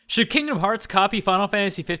Should Kingdom Hearts copy Final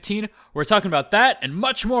Fantasy 15? We're talking about that and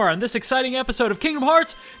much more on this exciting episode of Kingdom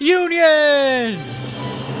Hearts Union!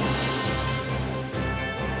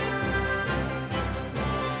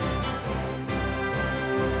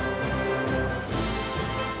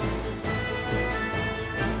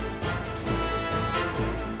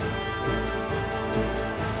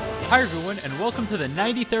 Hi everyone, and welcome to the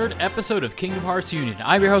 93rd episode of Kingdom Hearts Union.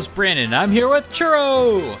 I'm your host, Brandon, and I'm here with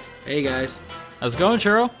Churro! Hey guys. How's it going,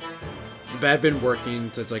 Churro? I've been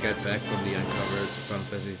working since I got back from the Uncovered Final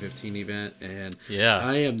Fantasy 15 event, and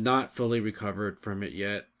I am not fully recovered from it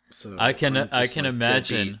yet. So I can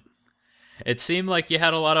imagine. It seemed like you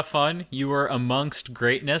had a lot of fun. You were amongst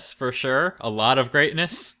greatness, for sure. A lot of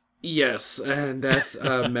greatness. Yes, and that's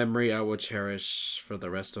a memory I will cherish for the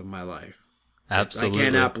rest of my life. Absolutely. I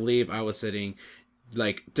cannot believe I was sitting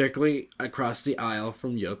directly across the aisle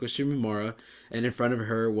from Yoko Shimomura, and in front of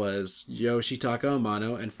her was Yoshitaka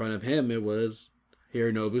Amano. In front of him, it was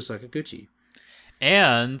Hironobu Sakaguchi.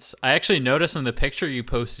 And I actually noticed in the picture you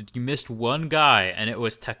posted, you missed one guy, and it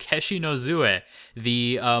was Takeshi Nozue,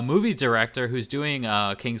 the movie director who's doing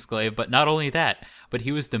Kingsglaive. But not only that, but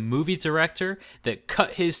he was the movie director that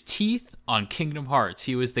cut his teeth on Kingdom Hearts.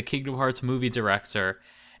 He was the Kingdom Hearts movie director.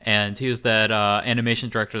 And he was that animation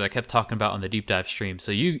director that I kept talking about on the Deep Dive stream.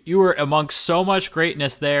 So you were amongst so much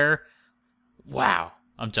greatness there. Wow.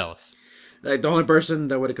 I'm jealous. The only person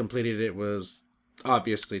that would have completed it was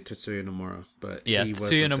obviously Tetsuya Nomura. But yeah,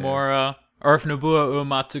 Tetsuya Nomura. Or if Nobuo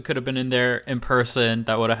Uematsu could have been in there in person,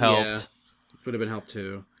 that would have helped. Yeah, would have been helped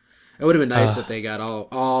too. It would have been nice if they got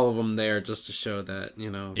all of them there just to show that,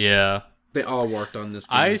 Yeah. They all worked on this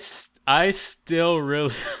game. I still really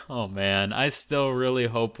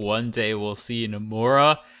hope one day we'll see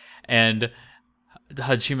Nomura and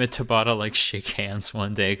Hajime Tabata shake hands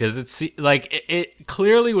one day, because it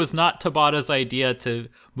clearly was not Tabata's idea to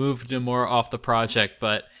move Nomura off the project,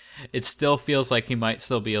 but it still feels like he might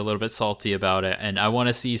still be a little bit salty about it, and I want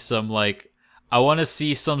to see some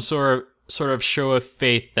sort of show of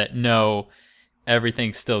faith that no,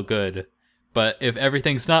 everything's still good. But if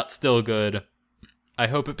everything's not still good, I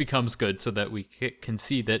hope it becomes good so that we can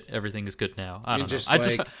see that everything is good now. I don't know.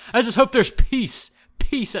 I just hope there's peace.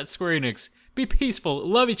 Peace at Square Enix. Be peaceful.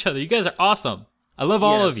 Love each other. You guys are awesome. I love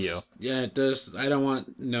all of you. Yeah, I don't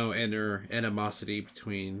want no inner animosity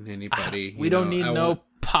between anybody. We don't need no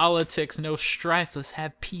politics, no strife. Let's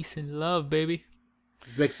have peace and love, baby.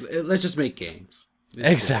 Let's just make games.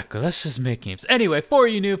 Exactly. Let's just make games. Anyway, for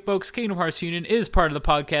you new folks, Kingdom Hearts Union is part of the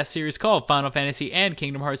podcast series called Final Fantasy and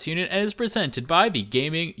Kingdom Hearts Union and is presented by the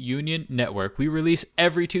Gaming Union Network. We release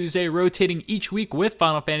every Tuesday, rotating each week with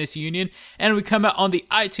Final Fantasy Union, and we come out on the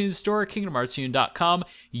iTunes Store, KingdomHeartsUnion.com,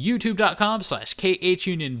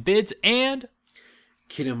 YouTube.com/KHUnionVids, and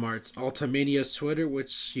Kingdom Hearts Ultimania's Twitter,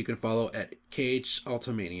 which you can follow at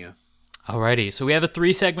KHUltimania. Alrighty, so we have a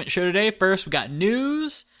 3-segment show today. First, we got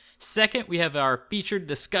news. Second, we have our featured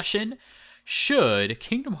discussion. Should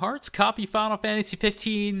Kingdom Hearts copy Final Fantasy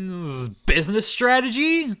 15's business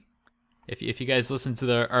strategy? If you guys listened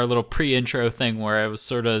to our little pre-intro thing where I was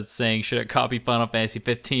sort of saying, should it copy Final Fantasy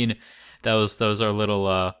 15? That was our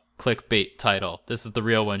little clickbait title. This is the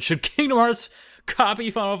real one. Should Kingdom Hearts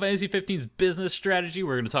copy Final Fantasy 15's business strategy?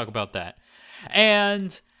 We're going to talk about that.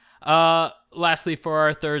 And lastly, for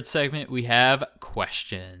our third segment, we have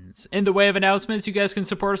questions. In the way of announcements, you guys can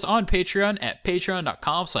support us on Patreon at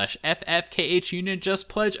patreon.com/FFKHUnion. Just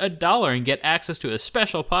pledge $1 and get access to a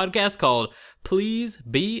special podcast called Please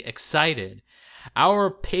Be Excited.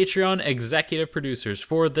 Our Patreon executive producers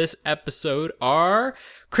for this episode are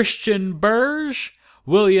Christian Burge,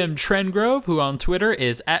 William Trengrove, who on Twitter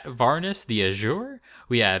is at Varnus the Azure.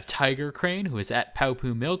 We have Tiger Crane, who is at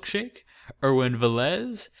Paupu Milkshake. Erwin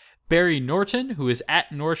Velez, Barry Norton, who is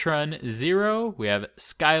at Nortron0. We have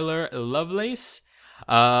Skylar Lovelace,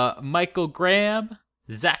 Michael Graham,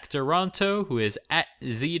 Zach Duranto, who is at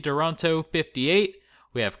ZDuranto58.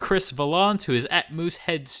 We have Chris Vallant, who is at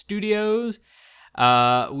Moosehead Studios.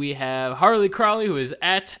 We have Harley Crawley, who is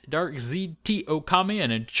at DarkZT Okami.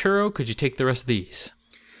 And then Churro, could you take the rest of these?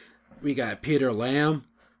 We got Peter Lamb,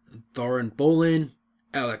 Thorin Bolin,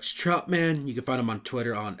 Alex Troutman. You can find him on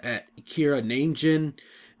Twitter at Kira Namejin,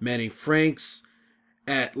 Manny Franks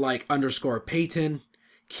at _Peyton,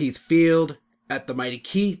 Keith Field at The Mighty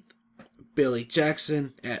Keith, Billy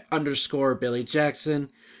Jackson at _Billy Jackson,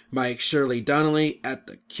 Mike Shirley Donnelly at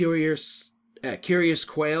Curious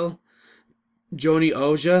Quail, Joni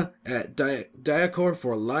Oja at Diacor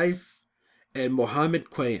for Life, and Mohammed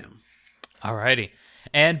Quayam. Alrighty.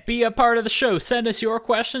 And be a part of the show. Send us your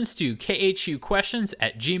questions to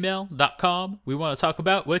khuquestions@gmail.com. We want to talk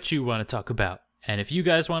about what you want to talk about. And if you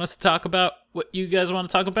guys want us to talk about what you guys want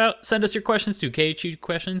to talk about, send us your questions to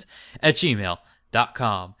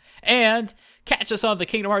khuquestions@gmail.com. And catch us on the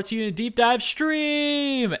Kingdom Hearts Union Deep Dive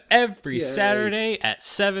stream every Saturday at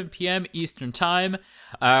 7 p.m. Eastern Time.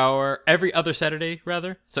 Every other Saturday,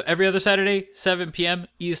 rather. So every other Saturday, 7 p.m.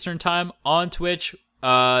 Eastern Time on Twitch.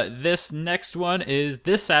 This next one is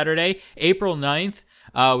this Saturday, April 9th.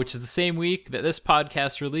 Which is the same week that this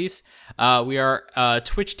podcast release. We are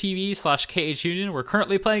Twitch TV/KH Union. We're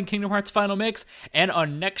currently playing Kingdom Hearts Final Mix, and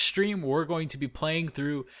on next stream, we're going to be playing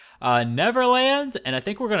through Neverland, and I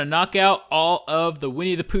think we're going to knock out all of the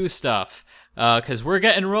Winnie the Pooh stuff, because we're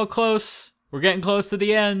getting real close. We're getting close to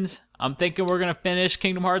the end. I'm thinking we're going to finish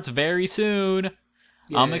Kingdom Hearts very soon.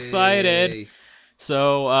 Yay. I'm excited.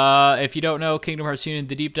 So, if you don't know, Kingdom Hearts Union,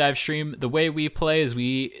 the Deep Dive stream, the way we play is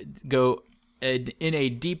we go in a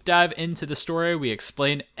deep dive into the story. We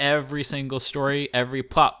explain every single story, every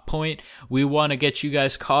plot point. We want to get you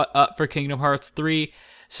guys caught up for Kingdom Hearts 3.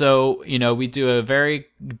 So, we do a very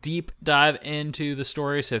deep dive into the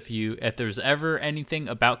story. So if there's ever anything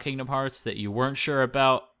about Kingdom Hearts that you weren't sure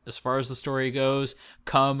about as far as the story goes,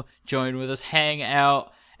 come join with us, hang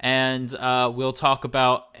out, and we'll talk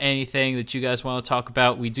about anything that you guys want to talk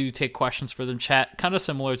about. We do take questions for them, chat, kind of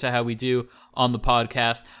similar to how we do on the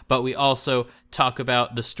podcast, but we also talk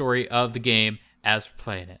about the story of the game as we're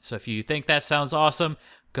playing it. So if you think that sounds awesome,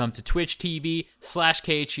 come to Twitch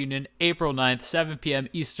TV/KH Union, April 9th, 7 p.m.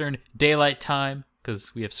 Eastern Daylight Time,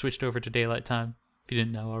 because we have switched over to Daylight Time, if you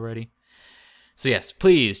didn't know already. So yes,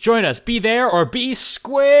 please join us. Be there or be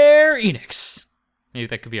Square Enix. Maybe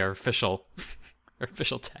that could be our official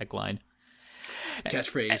tagline.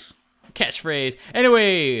 Catchphrase.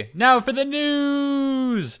 Anyway, now for the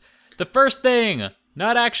news. The first thing,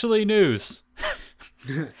 not actually news.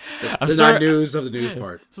 Not news of the news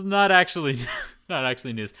part. It's not actually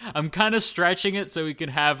news. I'm kind of stretching it so we can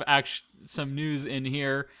have some news in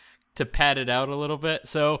here to pad it out a little bit.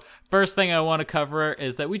 So first thing I want to cover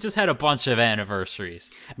is that we just had a bunch of anniversaries.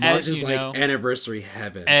 March is like anniversary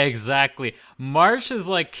heaven. Exactly. March is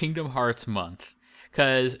like Kingdom Hearts month,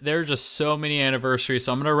 because there are just so many anniversaries.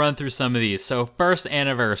 So I'm going to run through some of these. So first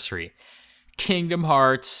anniversary, Kingdom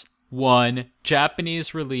Hearts 1,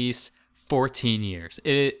 Japanese release, 14 years.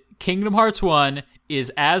 Kingdom Hearts 1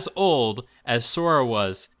 is as old as Sora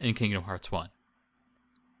was in Kingdom Hearts 1.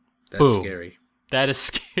 That's Boom. Scary. That is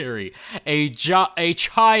scary. A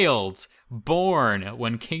child born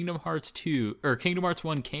when Kingdom Hearts 2 or Kingdom Hearts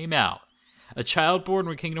 1 came out, a child born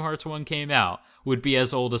when Kingdom Hearts 1 came out would be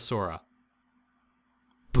as old as Sora.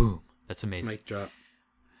 Boom. That's amazing. Mic drop.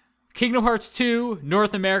 Kingdom Hearts 2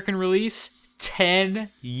 North American release, 10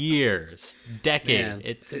 years. Decade. Man,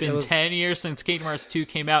 it's been 10 years since Kingdom Hearts 2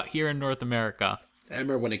 came out here in North America. I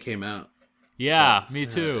remember when it came out. Yeah, me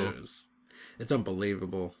too. It's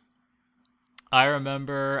unbelievable. I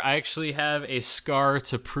remember, I actually have a scar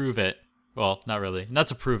to prove it. Well, not really. Not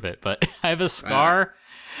to prove it, but I have a scar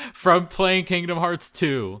from playing Kingdom Hearts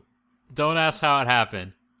 2. Don't ask how it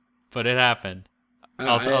happened, but it happened.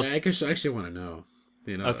 I actually want to know.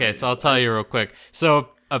 Okay, so I'll tell you real quick.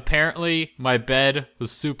 So apparently my bed was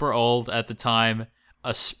super old at the time.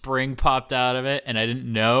 A spring popped out of it, and I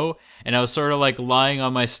didn't know. And I was sort of like lying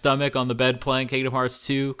on my stomach on the bed playing Kingdom Hearts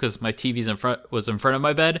 2 because my TV's was in front of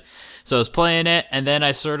my bed. So I was playing it, and then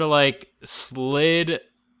I sort of like slid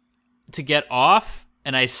to get off,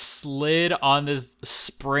 and I slid on this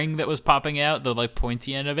spring that was popping out, the like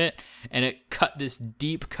pointy end of it, and it cut this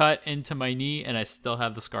deep cut into my knee, and I still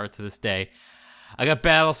have the scar to this day. I got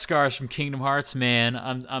battle scars from Kingdom Hearts, man.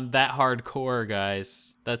 I'm that hardcore,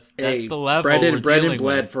 guys. That's the level Brendan bled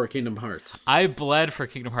with. For Kingdom Hearts. I bled for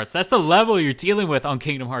Kingdom Hearts. That's the level you're dealing with on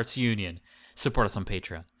Kingdom Hearts Union. Support us on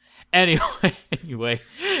Patreon. Anyway,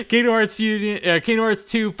 Kingdom Hearts Union, Kingdom Hearts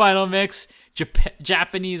 2 Final Mix,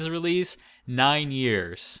 Japanese release, 9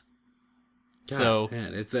 years. God, so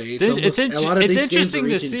man, it's interesting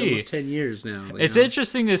to see. Almost 10 years now. It's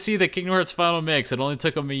interesting to see that Kingdom Hearts Final Mix. It only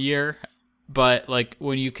took them a year, but like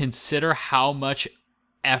when you consider how much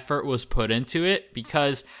effort was put into it,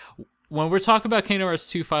 because when we're talking about Kingdom Hearts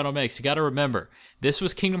 2 Final Mix, you got to remember this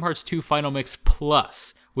was Kingdom Hearts 2 Final Mix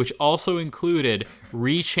Plus, which also included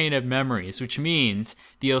Rechain of Memories, which means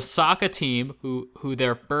the Osaka team, who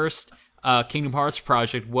their first Kingdom Hearts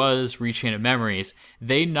project was Rechain of Memories,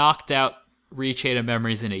 they knocked out Rechain of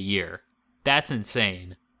Memories in a year. That's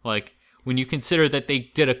insane. Like, when you consider that they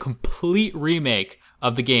did a complete remake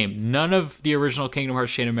of the game, none of the original Kingdom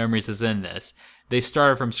Hearts Chain of Memories is in this. They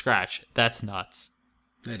started from scratch. That's nuts.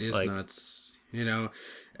 That is nuts.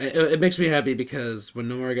 It makes me happy because when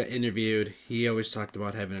Nomura got interviewed, he always talked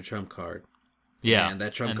about having a trump card. Yeah, and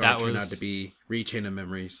that trump card turned out to be Rechain of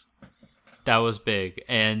Memories. That was big,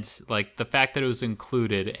 and like the fact that it was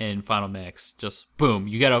included in Final Mix, just boom,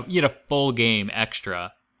 you get a full game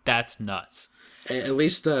extra. That's nuts. At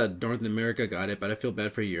least North America got it, but I feel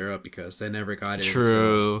bad for Europe because they never got it.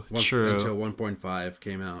 True. Until 1.5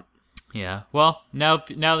 came out. Yeah. Well, now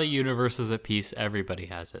the universe is at peace. Everybody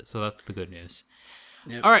has it, so that's the good news.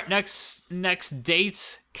 Yep. All right, next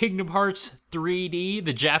date: Kingdom Hearts 3D,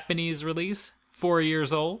 the Japanese release, 4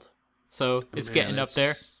 years old, so it's getting up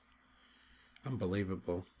there.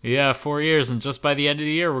 Unbelievable. Yeah, 4 years, and just by the end of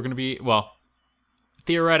the year, we're gonna be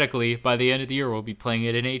theoretically, by the end of the year, we'll be playing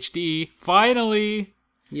it in HD. Finally!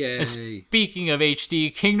 Yay. And speaking of HD,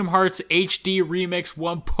 Kingdom Hearts HD Remix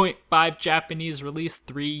 1.5 Japanese release,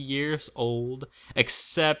 3 years old.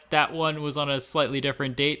 Except that one was on a slightly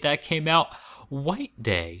different date. That came out White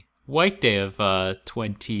Day of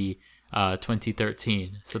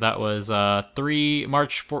 2013. So that was March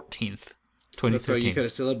 14th, 2013. So you could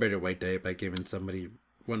have celebrated White Day by giving somebody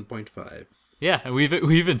 1.5. Yeah, and we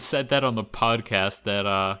even said that on the podcast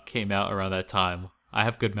that came out around that time. I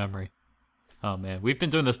have good memory. Oh man, we've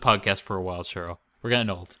been doing this podcast for a while, Churro. We're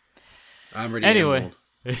getting old. I'm already old.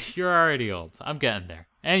 You're already old. I'm getting there.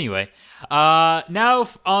 Anyway, now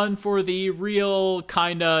on for the real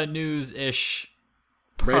kinda news-ish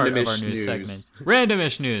part of our news segment.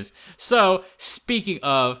 Randomish news. So, speaking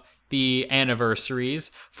of the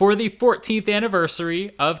anniversaries, for the 14th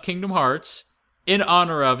anniversary of Kingdom Hearts, in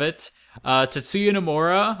honor of it, Tetsuya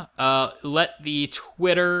Nomura let the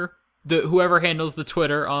Twitter, whoever handles the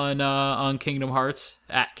Twitter on Kingdom Hearts,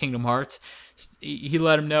 at Kingdom Hearts, he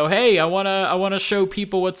let him know, hey, I wanna show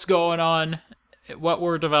people what's going on, what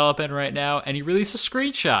we're developing right now, and he released a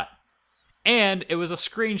screenshot. And it was a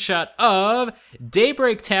screenshot of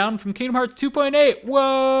Daybreak Town from Kingdom Hearts 2.8.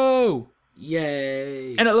 Whoa!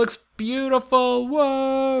 Yay! And it looks beautiful.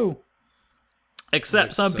 Whoa!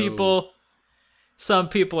 Except some people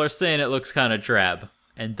are saying it looks kind of drab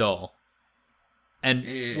and dull. And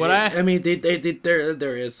I mean,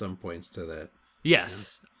 there is some points to that.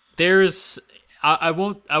 Yes, there's. I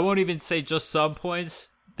won't even say just some points.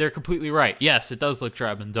 They're completely right. Yes, it does look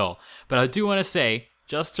drab and dull. But I do want to say,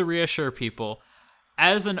 just to reassure people,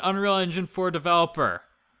 as an Unreal Engine 4 developer,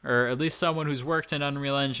 or at least someone who's worked in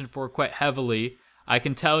Unreal Engine 4 quite heavily, I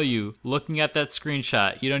can tell you, looking at that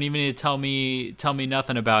screenshot, you don't even need to tell me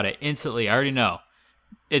nothing about it. Instantly, I already know.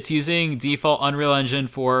 It's using default Unreal Engine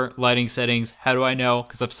 4 lighting settings. How do I know?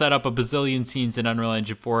 Because I've set up a bazillion scenes in Unreal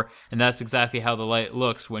Engine 4, and that's exactly how the light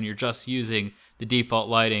looks when you're just using the default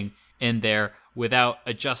lighting in there without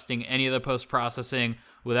adjusting any of the post-processing,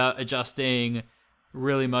 without adjusting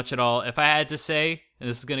really much at all. If I had to say, and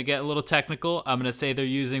this is going to get a little technical, I'm going to say they're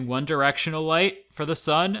using one directional light for the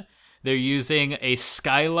sun. They're using a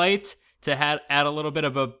skylight to add a little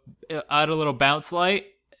bounce light.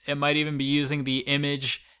 It might even be using the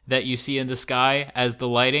image that you see in the sky as the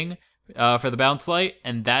lighting for the bounce light,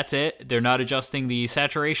 and that's it. They're not adjusting the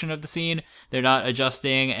saturation of the scene. They're not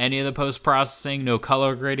adjusting any of the post-processing, no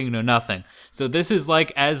color grading, no nothing. So this is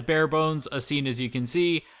like as bare bones a scene as you can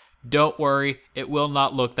see. Don't worry, it will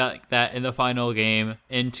not look like that in the final game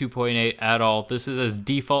in 2.8 at all. This is as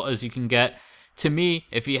default as you can get. To me,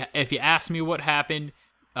 if you ask me what happened,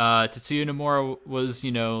 Tetsuya Nomura was,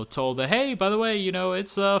 told that, hey, by the way,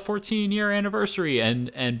 it's a 14-year anniversary,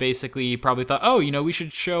 and basically probably thought, oh, we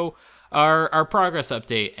should show our progress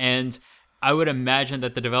update. And I would imagine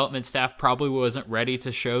that the development staff probably wasn't ready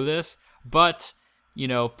to show this, but,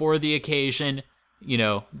 for the occasion,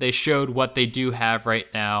 they showed what they do have right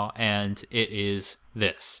now, and it is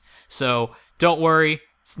this. So don't worry,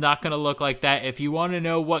 it's not going to look like that. If you want to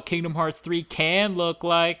know what Kingdom Hearts 3 can look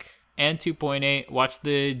like, and 2.8, watch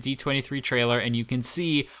the D23 trailer, and you can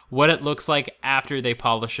see what it looks like after they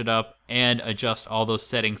polish it up and adjust all those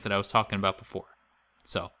settings that I was talking about before.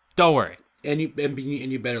 So, don't worry. And you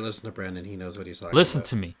better listen to Brandon. He knows what he's talking about. Listen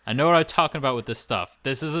to me. I know what I'm talking about with this stuff.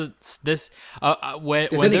 This isn't when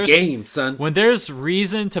there's any game, son. When there's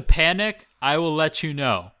reason to panic, I will let you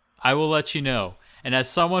know. And as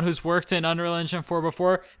someone who's worked in Unreal Engine 4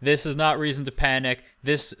 before, this is not reason to panic.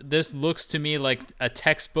 This looks to me like a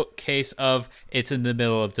textbook case of it's in the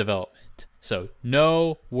middle of development. So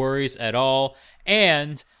no worries at all.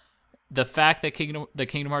 And the fact that the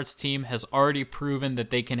Kingdom Hearts team has already proven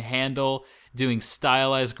that they can handle doing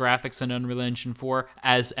stylized graphics in Unreal Engine 4,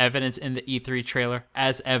 as evidence in the E3 trailer,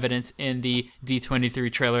 as evidence in the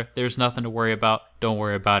D23 trailer, there's nothing to worry about. Don't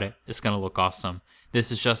worry about it. It's going to look awesome.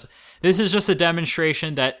 This is just a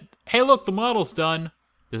demonstration that, hey, look, the model's done.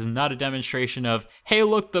 This is not a demonstration of, hey,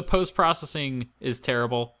 look, the post-processing is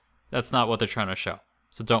terrible. That's not what they're trying to show.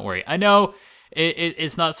 So don't worry. I know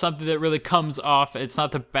it's not something that really comes off. It's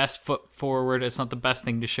not the best foot forward. It's not the best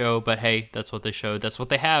thing to show, but hey, that's what they showed. That's what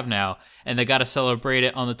they have now. And they got to celebrate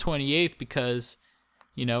it on the 28th because,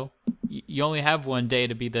 you know, you only have one day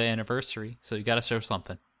to be the anniversary. So you got to show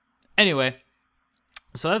something. Anyway,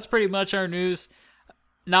 so that's pretty much our news.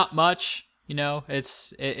 Not much, you know,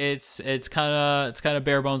 it's kind of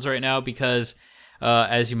bare bones right now because,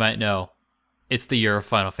 as you might know, it's the year of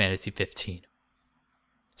Final Fantasy 15.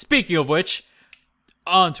 Speaking of which,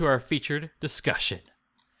 on to our featured discussion.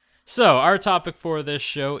 So, our topic for this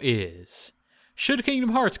show is, should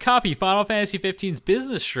Kingdom Hearts copy Final Fantasy 15's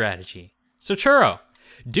business strategy? So, Churro,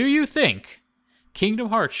 do you think Kingdom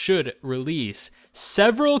Hearts should release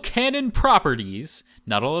several canon properties,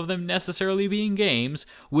 not all of them necessarily being games,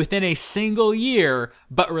 within a single year,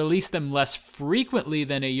 but release them less frequently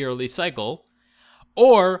than a yearly cycle?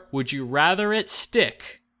 Or would you rather it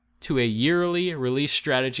stick to a yearly release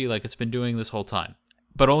strategy like it's been doing this whole time,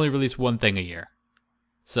 but only release one thing a year?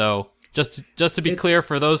 So just to be clear,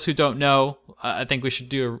 for those who don't know, I think we should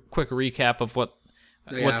do a quick recap of what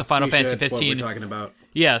the Final Fantasy 15 what we're talking about.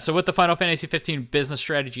 Yeah, so what the Final Fantasy 15 business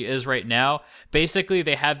strategy is right now, basically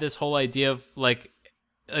they have this whole idea of like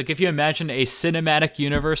if you imagine a cinematic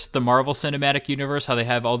universe, the Marvel Cinematic Universe, how they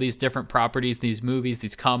have all these different properties, these movies,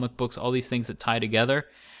 these comic books, all these things that tie together.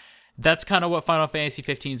 That's kind of what Final Fantasy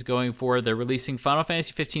 15 is going for. They're releasing Final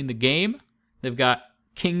Fantasy 15 the game. They've got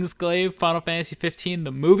Kingsglaive Final Fantasy 15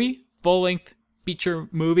 the movie, full-length feature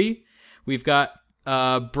movie. We've got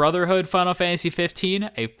Brotherhood Final Fantasy 15,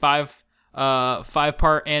 a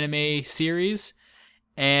five-part anime series.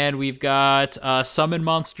 And we've got Summon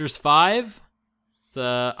Monsters 5. It's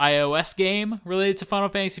an iOS game related to Final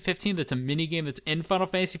Fantasy 15. That's a mini game that's in Final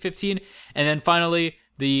Fantasy 15. And then finally,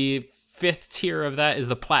 the fifth tier of that is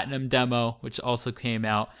the Platinum Demo, which also came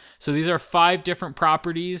out. So these are 5 different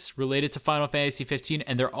properties related to Final Fantasy 15,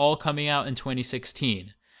 and they're all coming out in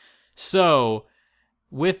 2016. So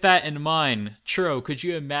with that in mind, Churro, could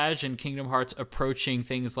you imagine Kingdom Hearts approaching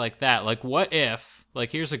things like that? Like, what if,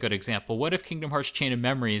 like, here's a good example. What if Kingdom Hearts Chain of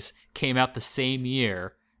Memories came out the same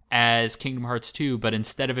year as Kingdom Hearts 2, but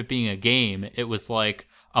instead of it being a game, it was like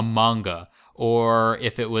a manga? Or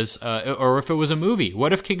if it was a movie.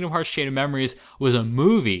 What if Kingdom Hearts Chain of Memories was a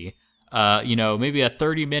movie? Maybe a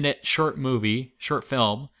 30-minute short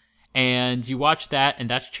film, and you watch that, and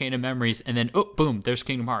that's Chain of Memories, and then boom, there's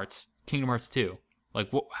Kingdom Hearts 2.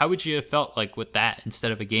 Like, how would you have felt like with that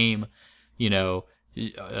instead of a game?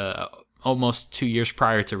 Almost 2 years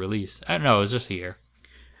prior to release. I don't know. It was just a year.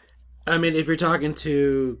 I mean, if you're talking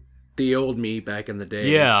to the old me back in the day,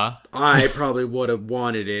 yeah, I probably would have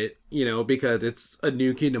wanted it, because it's a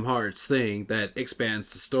new Kingdom Hearts thing that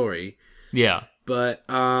expands the story. Yeah. But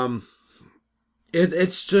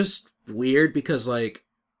it's just weird because, like,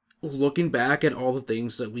 looking back at all the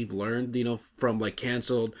things that we've learned, from like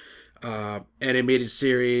canceled animated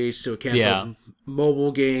series to a canceled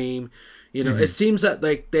mobile game, it seems that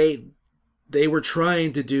like they were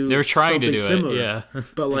trying to do something similar. Yeah.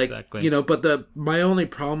 But like, exactly. But my only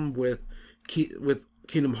problem with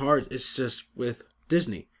Kingdom Hearts is just with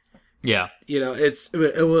Disney. Yeah. It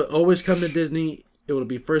will always come to Disney. It will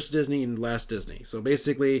be first Disney and last Disney. So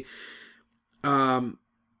basically, I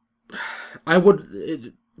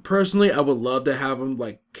would personally love to have them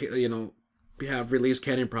like, have released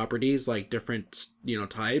canon properties like different,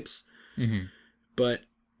 types. Mm-hmm. But,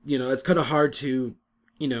 it's kind of hard to,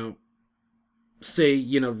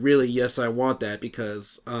 say, really, yes, I want that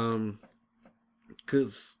because once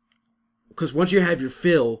you have your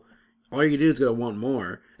fill, all you do is gonna want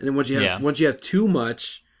more, and then once you have too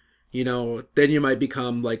much, then you might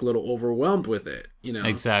become like a little overwhelmed with it,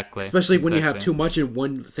 Exactly. Especially when you have too much in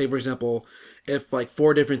one. Say, for example, if like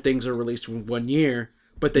 4 different things are released in 1 year,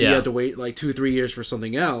 but then you have to wait like 2-3 years for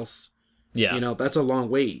something else. Yeah, that's a long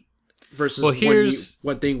wait. Versus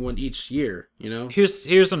one thing each year,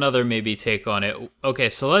 Here's another maybe take on it. Okay,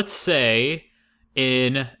 so let's say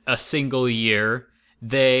in a single year,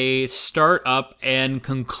 they start up and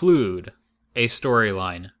conclude a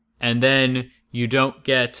storyline, and then you don't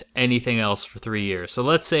get anything else for 3 years. So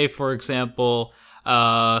let's say, for example,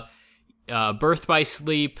 Birth by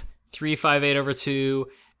Sleep, 358/2,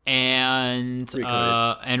 and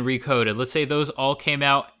Recoded. Let's say those all came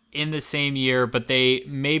out in the same year, but they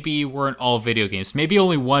maybe weren't all video games. Maybe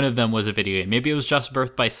only one of them was a video game. Maybe it was just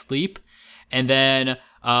Birth by Sleep, and then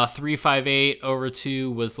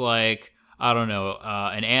 358/2 was like, I don't know,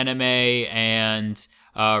 an anime, and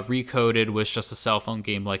Recoded was just a cell phone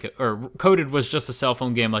game Coded was just a cell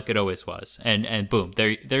phone game like it always was. And boom,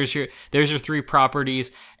 there's your 3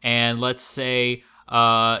 properties. And let's say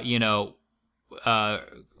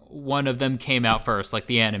one of them came out first, like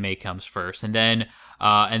the anime comes first, and then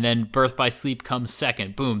Birth by Sleep comes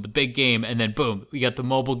second. Boom, the big game, and then boom, we got the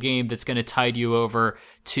mobile game that's going to tide you over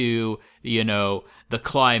to, you know, the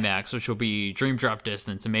climax, which will be Dream Drop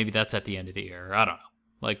Distance, and maybe that's at the end of the year. I don't know.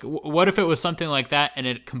 Like, what if it was something like that, and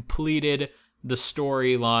it completed the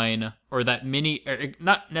storyline, or that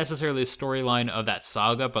not necessarily the storyline of that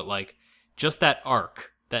saga, but like just that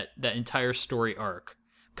arc, that entire story arc.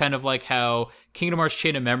 Kind of like how Kingdom Hearts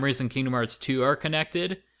Chain of Memories and Kingdom Hearts 2 are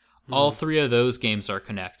connected. All three of those games are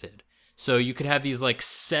connected. So you could have these like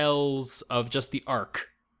cells of just the arc.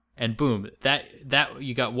 And boom, that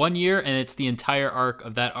you got 1 year, and it's the entire arc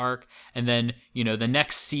of that arc. And then, you know, the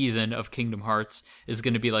next season of Kingdom Hearts is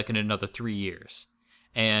going to be like in another 3 years.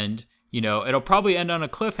 And, you know, it'll probably end on a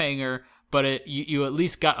cliffhanger, but you at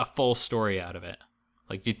least got a full story out of it.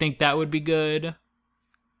 Like, do you think that would be good?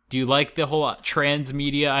 Do you like the whole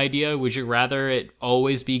transmedia idea? Would you rather it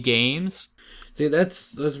always be games? See,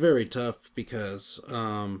 that's very tough because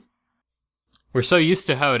we're so used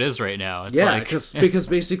to how it is right now. It's yeah, like, because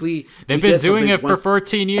basically they've been doing it for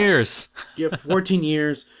 14 years. Yeah, 14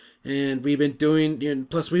 years, and we've been doing. And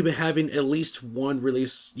plus, we've been having at least one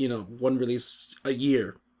release. You know, one release a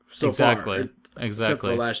year so far. Except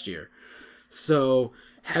for last year. So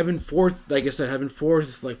having like I said, having four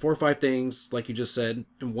or five things, like you just said,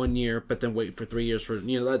 in 1 year, but then wait for 3 years for,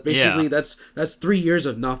 you know, that basically that's 3 years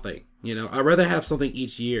of nothing. You know, I'd rather have something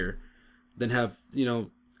each year than have, you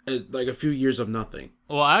know, like a few years of nothing.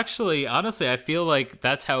 Well, actually, honestly, I feel like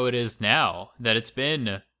that's how it is now, that it's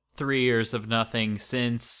been 3 years of nothing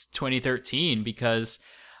since 2013, because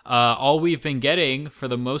all we've been getting for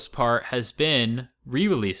the most part has been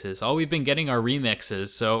re-releases. All we've been getting are remixes.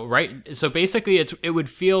 So basically it would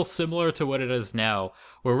feel similar to what it is now,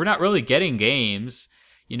 where we're not really getting games.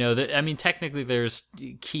 You know, I mean, technically there's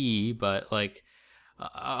Key, but like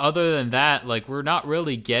other than that, like we're not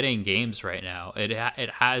really getting games right now. It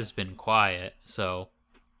has been quiet. So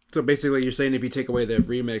basically you're saying if you take away the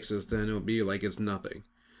remixes, then it'll be like it's nothing.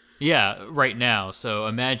 Yeah, right now. So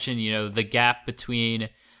imagine, you know, the gap between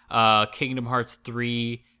Kingdom Hearts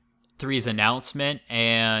 3's announcement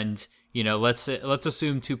and, you know, let's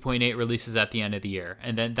assume 2.8 releases at the end of the year,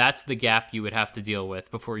 and then that's the gap you would have to deal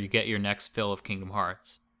with before you get your next fill of Kingdom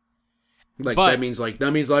Hearts. Like, that means no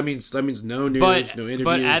news, no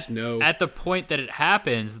interviews, no. At the point that it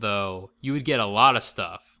happens, though, you would get a lot of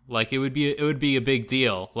stuff. Like it would be a big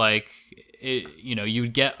deal. Like you know, you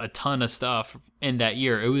would get a ton of stuff in that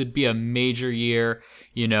year. It would be a major year.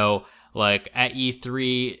 You know, like at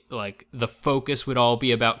E3, like the focus would all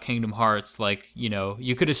be about Kingdom Hearts. Like, you know,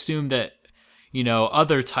 you could assume that, you know,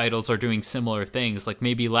 other titles are doing similar things. Like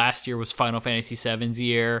maybe last year was Final Fantasy VII's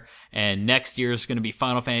year, and next year is going to be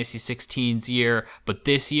Final Fantasy XVI's year. But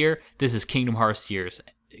this year, this is Kingdom Hearts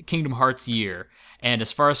year. And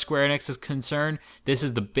as far as Square Enix is concerned, this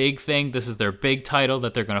is the big thing. This is their big title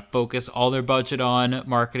that they're going to focus all their budget on,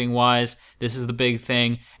 marketing-wise. This is the big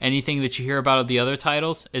thing. Anything that you hear about the other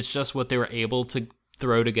titles, it's just what they were able to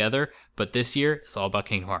throw together. But this year, it's all about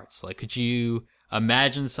Kingdom Hearts. Like, could you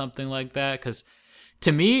imagine something like that? Because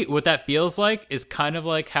to me, what that feels like is kind of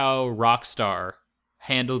like how Rockstar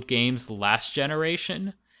handled games last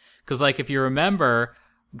generation. Because, like, if you remember,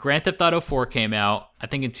 Grand Theft Auto 4 came out, I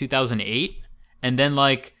think, in 2008. And then,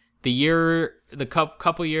 like, the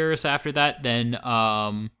couple years after that, then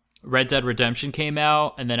Red Dead Redemption came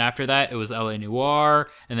out. And then after that, it was L.A. Noire,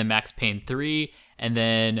 and then Max Payne 3, and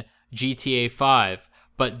then GTA 5.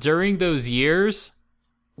 But during those years,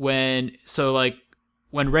 when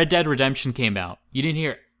Red Dead Redemption came out, you didn't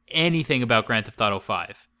hear anything about Grand Theft Auto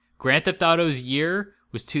 5. Grand Theft Auto's year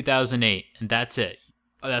was 2008, and that's it.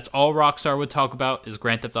 That's all Rockstar would talk about is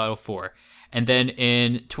Grand Theft Auto 4. And then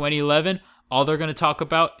in 2011... all they're going to talk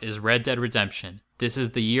about is Red Dead Redemption. This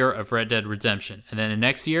is the year of Red Dead Redemption. And then the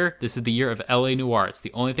next year, this is the year of L.A. Noire. It's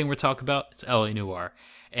the only thing we're talking about. It's L.A. Noire.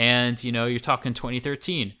 And, you know, you're talking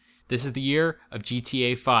 2013. This is the year of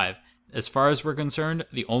GTA 5. As far as we're concerned,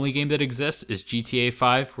 the only game that exists is GTA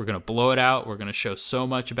 5. We're going to blow it out. We're going to show so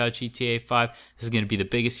much about GTA 5. This is going to be the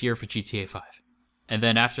biggest year for GTA 5. And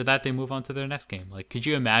then after that, they move on to their next game. Like, could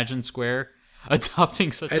you imagine Square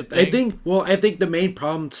adopting such a thing? I think the main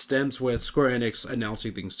problem stems with Square Enix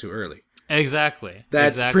announcing things too early. Exactly.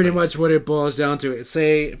 That's pretty much what it boils down to.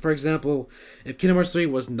 Say, for example, if Kingdom Hearts 3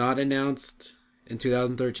 was not announced in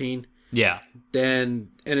 2013, then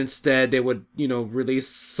and instead they would, you know, release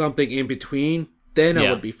something in between, then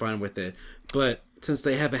I would be fine with it. But since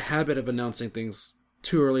they have a habit of announcing things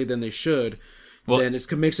too early than they should, then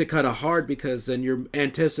it makes it kind of hard because then you're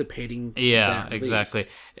anticipating. Yeah, exactly.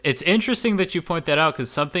 It's interesting that you point that out because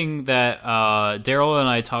something that Daryl and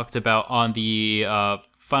I talked about on the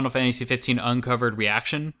Final Fantasy 15 Uncovered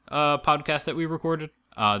Reaction podcast that we recorded,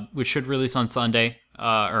 which should release on Sunday,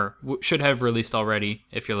 or should have released already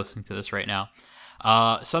if you're listening to this right now.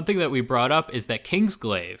 Something that we brought up is that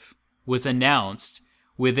Kingsglaive was announced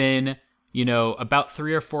within, about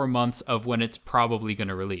 3 or 4 months of when it's probably going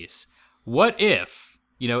to release. What if,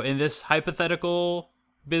 in this hypothetical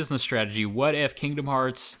business strategy, what if Kingdom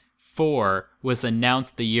Hearts 4 was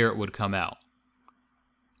announced the year it would come out?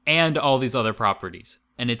 And all these other properties.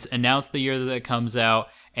 And it's announced the year that it comes out,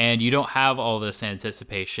 and you don't have all this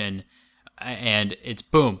anticipation, and it's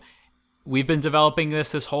boom. We've been developing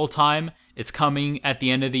this whole time. It's coming at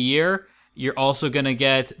the end of the year. You're also going to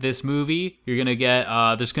get this movie. You're going to get,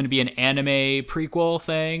 there's going to be an anime prequel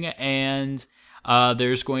thing, and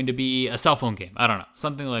there's going to be a cell phone game. I don't know.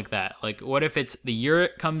 Something like that. Like, what if it's the year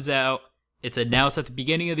it comes out, it's announced at the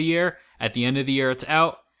beginning of the year, at the end of the year it's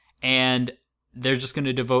out, and they're just going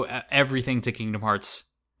to devote everything to Kingdom Hearts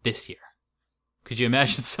this year. Could you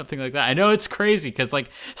imagine something like that? I know it's crazy because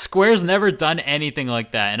Square's never done anything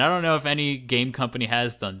like that, and I don't know if any game company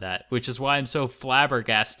has done that, which is why I'm so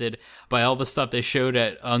flabbergasted by all the stuff they showed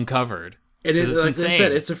at Uncovered. It is, like insane. I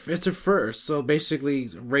said, it's a first. So basically,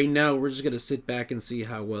 right now we're just gonna sit back and see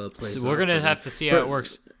how well it plays. So we're gonna have to see how it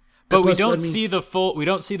works, but we don't see the full. We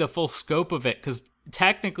don't see the full scope of it because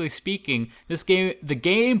technically speaking, the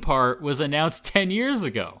game part was announced 10 years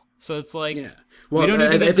ago. So it's like. Yeah. Well,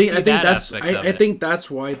 I think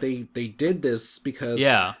that's why they did this because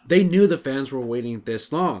they knew the fans were waiting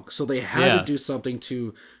this long, so they had to do something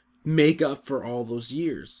to make up for all those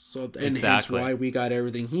years. So hence why we got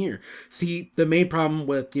everything here. See, the main problem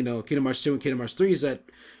with Kingdom Hearts 2 and Kingdom Hearts 3 is that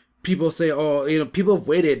people say, people have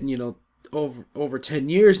waited over 10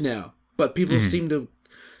 years now, but people seem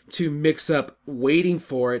to mix up waiting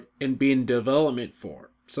for it and being in development for it.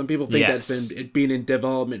 Some people think that's been in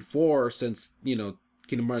development for since,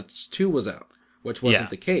 Kingdom Hearts 2 was out, which wasn't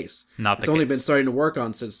the case. It's only been starting to work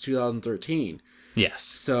on since 2013. Yes.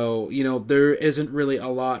 So, there isn't really a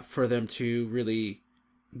lot for them to really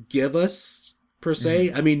give us, per se.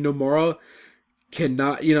 Mm-hmm. I mean, Nomura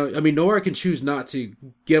cannot, Nomura can choose not to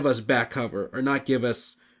give us back cover or not give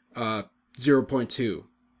us 0.2,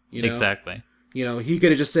 Exactly. He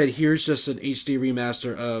could have just said, here's just an HD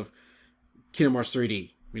remaster of Kingdom Hearts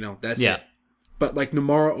 3D. That's it. But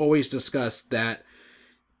Nomura always discussed that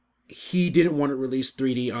he didn't want to release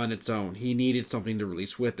 3D on its own. He needed something to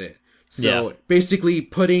release with it. So basically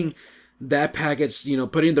putting that package,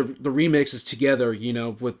 putting the remixes together,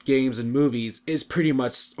 with games and movies is pretty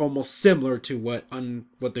much almost similar to what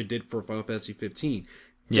they did for Final Fantasy 15.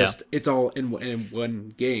 Just it's all in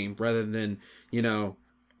one game rather than,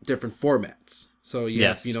 different formats. So you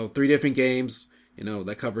have, 3 different games,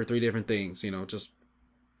 that cover 3 different things, just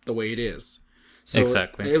the way it is. So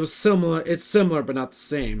exactly. It was similar. It's similar, but not the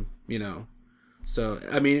same, So,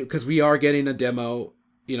 because we are getting a demo,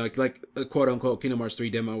 like a quote unquote Kingdom Hearts 3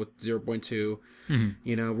 demo with 0.2.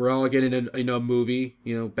 Mm-hmm. We're all getting a movie,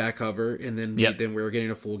 back cover, and then then we're getting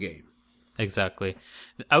a full game. Exactly.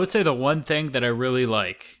 I would say the one thing that I really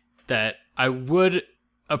like that I would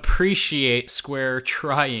appreciate Square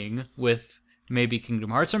trying with maybe Kingdom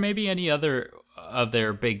Hearts or maybe any other of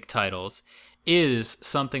their big titles is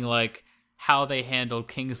something like how they handled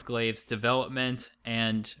Kingsglaive's development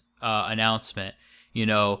and announcement.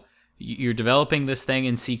 You're developing this thing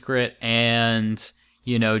in secret and,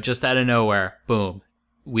 just out of nowhere, boom.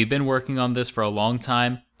 We've been working on this for a long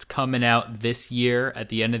time. It's coming out this year, at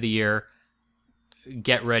the end of the year.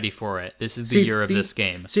 Get ready for it. This is the year of this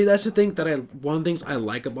game. See, that's the thing one of the things I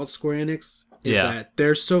like about Square Enix is that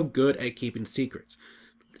they're so good at keeping secrets.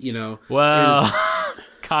 Well,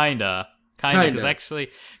 kinda, because actually,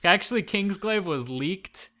 Kingsglaive was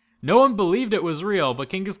leaked. No one believed it was real, but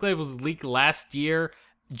Kingsglaive was leaked last year,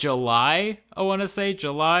 July. I want to say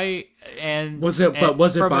July, and was it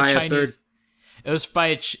by a third? It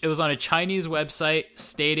was on a Chinese website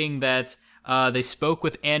stating that they spoke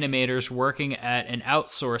with animators working at an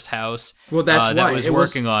outsource house. Well, that's that was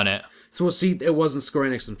working on it. So we'll see. It wasn't Square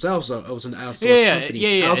Enix themselves, though. It was an outsourced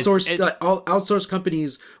company. Outsourced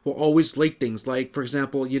companies will always leak things. Like, for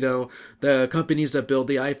example, the companies that build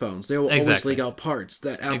the iPhones, they will always leak out parts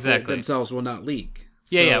that Apple themselves will not leak.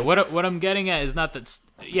 Yeah. What I'm getting at is not that.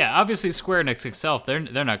 Yeah, obviously Square Enix itself, they're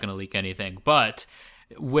not going to leak anything. But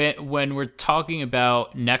when we're talking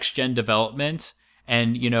about next gen development,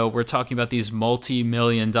 and we're talking about these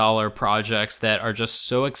multi-million-dollar projects that are just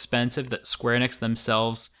so expensive that Square Enix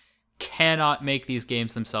themselves cannot make these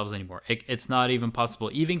games themselves anymore. It's not even possible.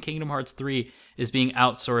 Even Kingdom Hearts 3 is being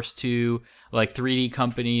outsourced to like 3D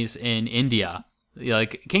companies in India.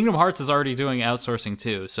 Like Kingdom Hearts is already doing outsourcing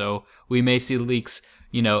too, so we may see leaks,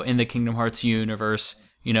 you know, in the Kingdom Hearts universe,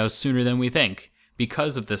 you know, sooner than we think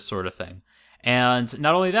because of this sort of thing. And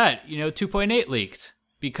not only that, you know, 2.8 leaked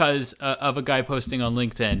because of a guy posting on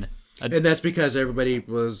LinkedIn. And that's because everybody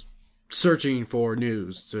was searching for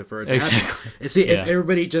news for it to exactly. happen. And see, if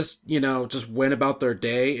everybody just, you know, just went about their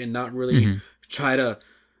day and not really try to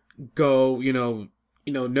go, you know,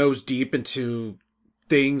 nose deep into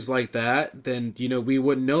things like that, then, you know, we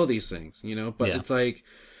wouldn't know these things, you know. But it's like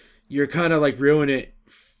you're kind of like ruining it,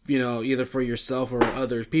 you know, either for yourself or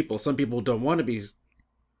other people. Some people don't want to be,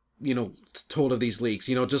 you know, told of these leaks,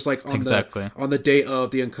 you know, just like on the day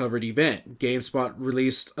of the Uncovered event, GameSpot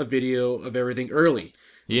released a video of everything early.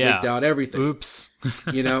 Leaked out everything. Oops.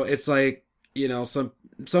 You know, it's like, you know, some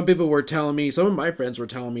people were telling me, some of my friends were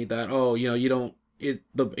telling me that, oh, you know,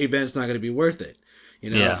 the event's not going to be worth it.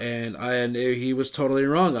 You know, and he was totally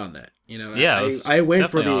wrong on that. You know, I went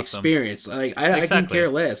for the experience. I can care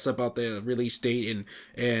less about the release date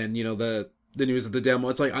and you know the news of the demo.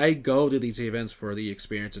 It's like I go to these events for the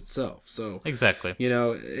experience itself. So exactly, you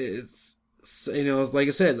know, it's, you know, like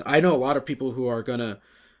I said, I know a lot of people who are gonna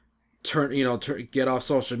get off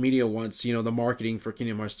social media once, you know, the marketing for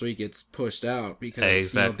Kingdom Hearts 3 gets pushed out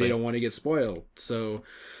because you know, they don't want to get spoiled. So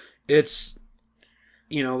it's,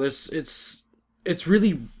 you know, it's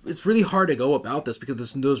really hard to go about this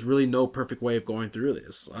because there's really no perfect way of going through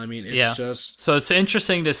this. I mean, it's just... So it's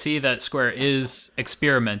interesting to see that Square is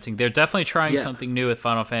experimenting. They're definitely trying something new with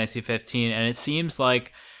Final Fantasy 15, and it seems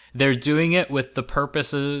like they're doing it with the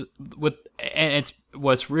purposes... And it's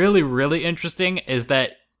what's really, really interesting is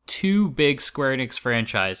that two big Square Enix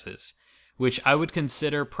franchises, which I would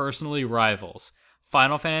consider personally rivals,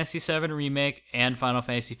 Final Fantasy VII Remake and Final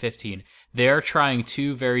Fantasy 15, they're trying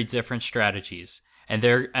two very different strategies.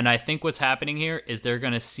 And I think what's happening here is they're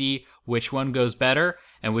going to see which one goes better,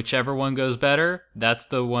 and whichever one goes better, that's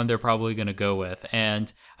the one they're probably going to go with.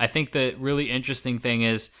 And I think the really interesting thing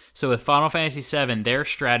is, so with Final Fantasy VII, their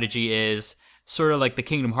strategy is sort of like the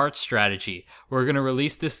Kingdom Hearts strategy. We're going to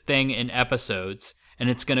release this thing in episodes, and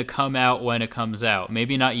it's going to come out when it comes out.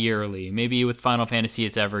 Maybe not yearly. Maybe with Final Fantasy,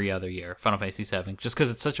 it's every other year. Final Fantasy VII, just because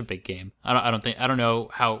it's such a big game. I don't know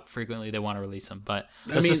how frequently they want to release them, but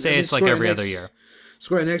let's just say it's like every other year.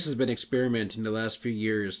 Square Enix has been experimenting the last few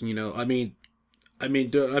years. You know, I mean,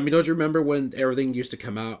 don't you remember when everything used to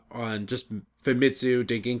come out on just Famitsu,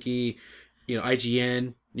 Dengeki, you know,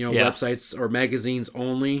 IGN, you know, websites or magazines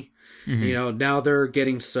only? Mm-hmm. You know, now they're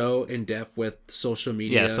getting so in depth with social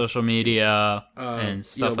media. And stuff, you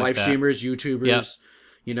know, like live streamers, YouTubers. Yep.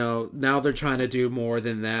 You know, now they're trying to do more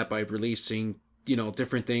than that by releasing, you know,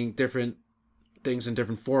 different things in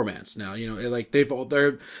different formats. Now, you know, like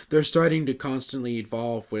they're starting to constantly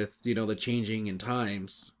evolve with, you know, the changing in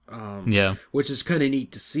times. Which is kind of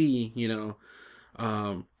neat to see. You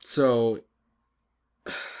know, so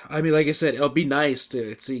I mean, like I said, it'll be nice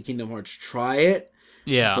to see Kingdom Hearts try it.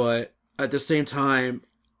 Yeah. But at the same time,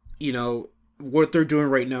 you know, what they're doing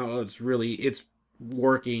right now, it's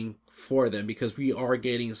working for them because we are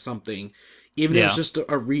getting something, even if it's just a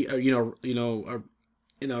remaster,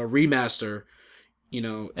 you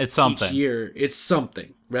know, it's something. Each year, it's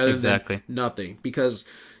something rather than nothing. Because,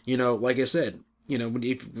 you know, like I said, you know,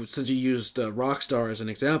 since you used Rockstar as an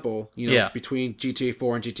example, you know, between GTA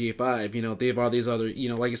 4 and GTA 5, you know, they have all these other, you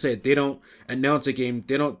know, like I said, they don't announce a game.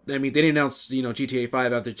 They didn't announce, you know, GTA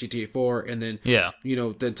 5 after GTA 4 and then, you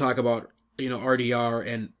know, then talk about, you know, RDR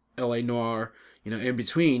and LA Noire, you know, in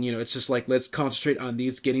between. You know, it's just like, let's concentrate on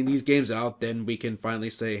getting these games out. Then we can finally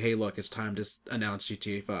say, hey, look, it's time to announce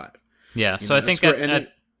GTA 5. Yeah. So I think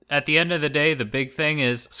at the end of the day, the big thing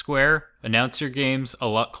is Square, announce your games a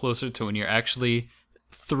lot closer to when you're actually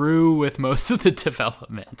through with most of the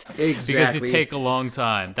development. Exactly. Because it take a long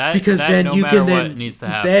time. Then no matter what needs to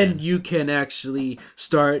happen. Then you can actually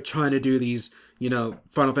start trying to do these, you know,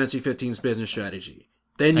 Final Fantasy 15's business strategy.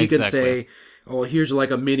 Then you can say, oh, here's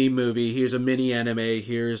like a mini movie, here's a mini anime,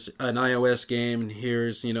 here's an iOS game,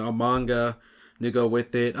 here's, you know, a manga to go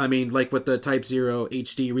with it. I mean, like with the Type 0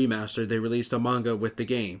 HD remaster, they released a manga with the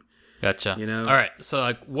game. Gotcha. You know? All right. So,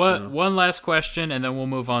 like, one last question, and then we'll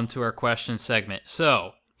move on to our question segment.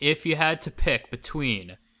 So, if you had to pick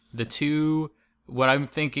between the two, what I'm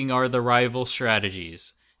thinking are the rival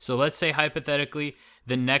strategies. So, let's say hypothetically,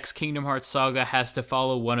 the next Kingdom Hearts saga has to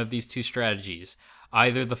follow one of these two strategies,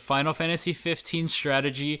 either the Final Fantasy 15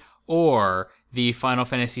 strategy or the Final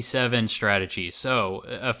Fantasy VII strategy. So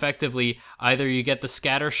effectively, either you get the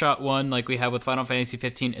scattershot one like we have with Final Fantasy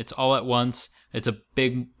 15, it's all at once, it's a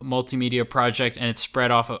big multimedia project, and it's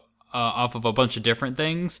spread off of a bunch of different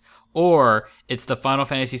things, or it's the Final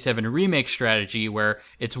Fantasy VII Remake strategy where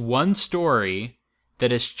it's one story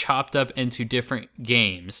that is chopped up into different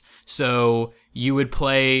games. So you would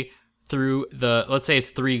play through let's say it's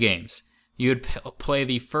 3 games. You would play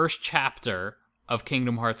the first chapter of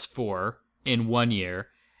Kingdom Hearts 4 in 1 year,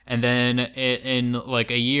 and then in like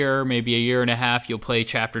a year, maybe a year and a half, you'll play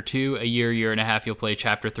chapter 2, a year and a half, you'll play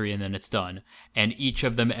chapter 3, and then it's done. And each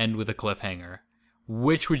of them end with a cliffhanger.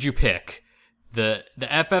 Which would you pick? The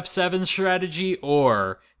FF7 strategy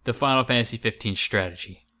or the Final Fantasy 15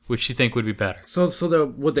 strategy? Which do you think would be better? So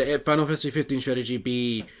would the Final Fantasy 15 strategy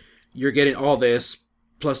be you're getting all this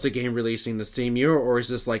plus the game releasing the same year, or is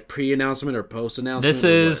this like pre-announcement or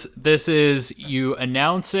post-announcement? This is you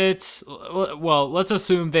announce it. Well, let's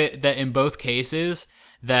assume that in both cases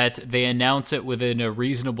that they announce it within a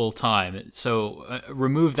reasonable time. So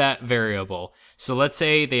remove that variable. So let's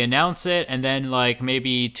say they announce it, and then like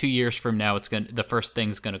maybe 2 years from now, the first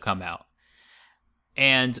thing's gonna come out.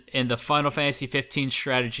 And in the Final Fantasy 15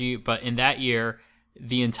 strategy, but in that year,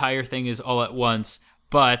 the entire thing is all at once,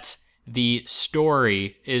 but the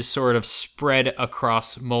story is sort of spread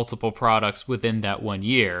across multiple products within that 1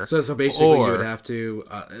 year. So basically, you would have to.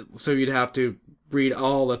 You'd have to read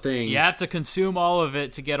all the things. You have to consume all of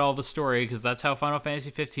it to get all the story, because that's how Final Fantasy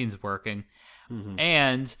 15 is working. Mm-hmm.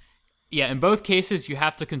 And yeah, in both cases, you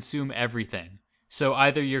have to consume everything. So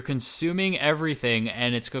either you're consuming everything,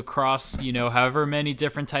 and it's across however many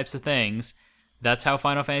different types of things. That's how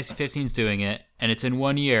Final Fantasy 15 is doing it, and it's in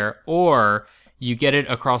 1 year, or you get it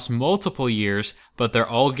across multiple years, but they're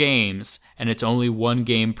all games, and it's only 1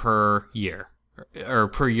 game per year, or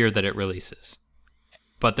per year that it releases.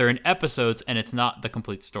 But they're in episodes, and it's not the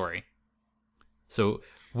complete story. So,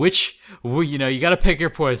 you gotta pick your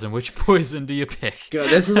poison. Which poison do you pick? God,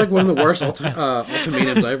 this is like one of the worst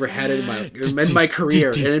ultimatums I ever had in my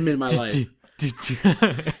career and in my life.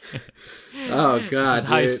 Oh God, this is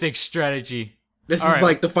high stakes strategy. This is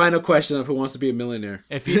like the final question of Who Wants to Be a Millionaire.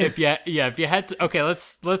 If you had to, okay,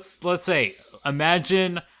 let's say,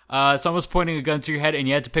 imagine someone's pointing a gun to your head and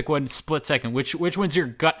you had to pick one split second. Which one's your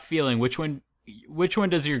gut feeling? Which one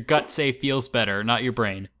does your gut say feels better, not your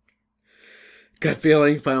brain? Gut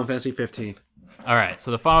feeling, Final Fantasy 15. All right, so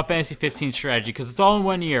the Final Fantasy 15 strategy, because it's all in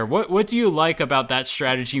 1 year. What do you like about that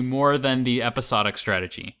strategy more than the episodic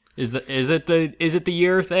strategy? Is it the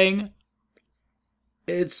year thing?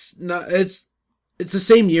 It's not. It's the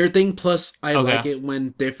same year thing. Plus, I like it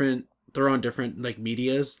when they're on different like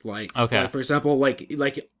medias. Like for example,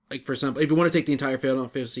 for example, if you want to take the entire Final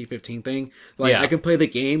Fantasy 15 thing, I can play the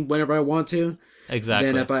game whenever I want to.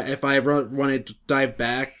 Exactly. Then if I want to dive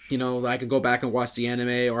back, I can go back and watch the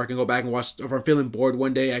anime, or I can go back and watch. If I'm feeling bored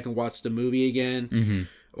one day, I can watch the movie again. Mm-hmm.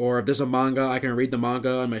 Or if there's a manga, I can read the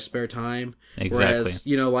manga in my spare time. Exactly.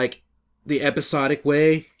 Whereas, like the episodic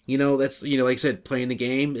way, that's like I said, playing the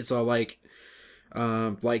game. It's all like I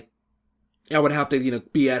would have to,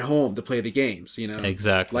 be at home to play the games,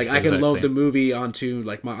 Exactly. Like I can load the movie onto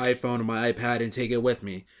like my iPhone or my iPad and take it with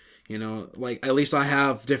me. Like at least I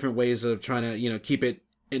have different ways of trying to, keep it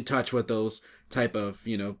in touch with those type of,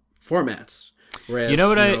 formats. Whereas,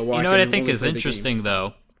 what I think is interesting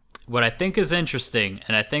though. What I think is interesting,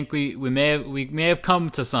 and I think we may have come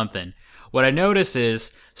to something. What I notice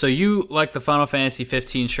is, so you like the Final Fantasy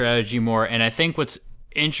 15 strategy more, and I think what's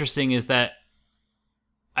interesting is that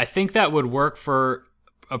I think that would work for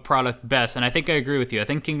a product best, and I think I agree with you. I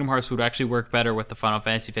think Kingdom Hearts would actually work better with the Final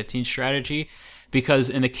Fantasy 15 strategy, because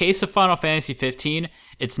in the case of Final Fantasy 15,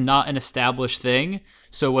 it's not an established thing.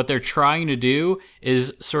 So what they're trying to do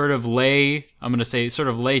is sort of lay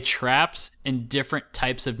traps in different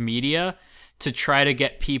types of media to try to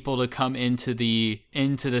get people to come into the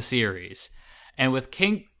series. And with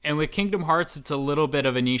Kingdom Hearts, it's a little bit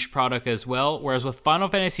of a niche product as well. Whereas with Final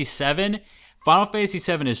Fantasy VII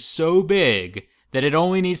is so big that it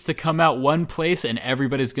only needs to come out one place and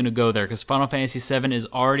everybody's going to go there, because Final Fantasy VII is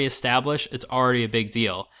already established. It's already a big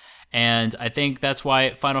deal. And I think that's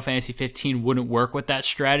why Final Fantasy 15 wouldn't work with that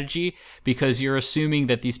strategy, because you're assuming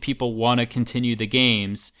that these people want to continue the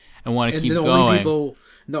games and want to keep going.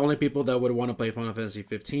 The only people that would want to play Final Fantasy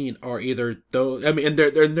 15 are either those. I mean, and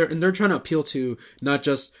they're trying to appeal to not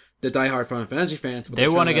just the diehard Final Fantasy fans, but they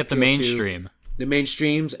want to get the mainstream, the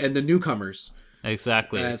mainstreams, and the newcomers.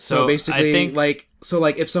 Exactly. So basically, I think, like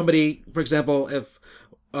if somebody, for example, if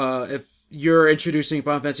you're introducing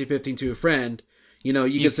Final Fantasy 15 to a friend, you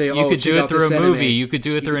could say, you could do it through a movie, you could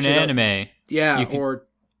do it through an anime. Yeah,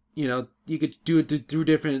 you could do it through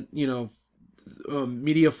different,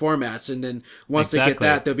 media formats, and then once they get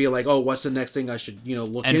that, they'll be like, oh, what's the next thing I should,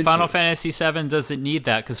 look into? And Final Fantasy VII doesn't need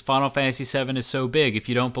that, because Final Fantasy VII is so big. If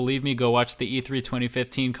you don't believe me, go watch the E3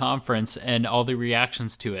 2015 conference and all the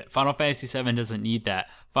reactions to it. Final Fantasy VII doesn't need that.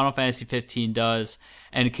 Final Fantasy 15 does,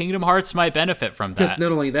 and Kingdom Hearts might benefit from that. Because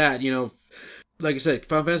not only that, like I said,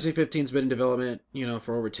 Final Fantasy 15's been in development,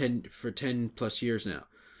 for over 10 plus years now.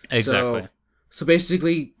 Exactly. So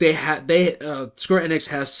basically, Square Enix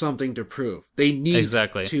has something to prove. They need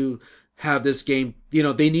to have this game.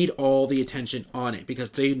 They need all the attention on it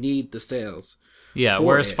because they need the sales. Yeah,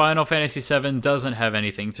 whereas Final Fantasy VII doesn't have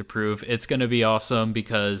anything to prove. It's going to be awesome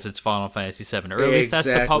because it's Final Fantasy VII, or at least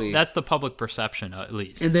that's the public perception, at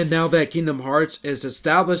least. And then now that Kingdom Hearts has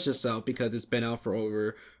established itself because it's been out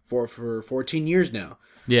for 14 years now.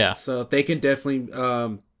 Yeah. So they can definitely,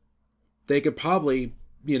 they could probably,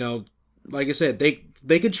 like I said,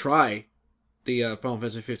 they could try the Final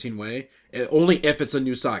Fantasy 15 way, only if it's a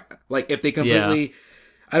new saga. Like if they completely. Yeah.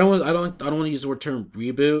 I don't want to use the word term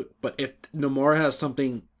reboot, but if Nomura has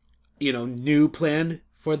something, new planned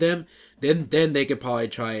for them, then they could probably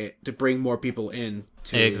try to bring more people in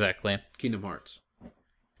to Kingdom Hearts.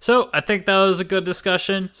 So I think that was a good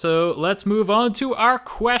discussion. So let's move on to our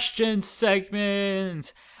question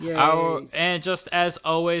segment. Yay. And just as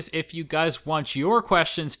always, if you guys want your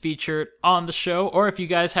questions featured on the show, or if you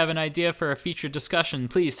guys have an idea for a featured discussion,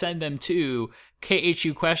 please send them to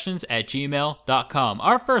khuquestions@gmail.com.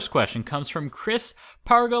 Our first question comes from Chris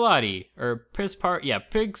Pargalati, Chris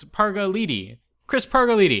Pargaliti.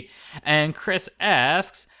 And Chris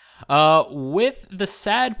asks, with the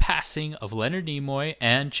sad passing of Leonard Nimoy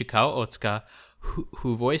and Chikao Otsuka,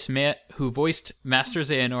 who voiced Master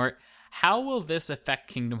Xehanort, how will this affect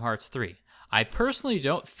Kingdom Hearts 3? I personally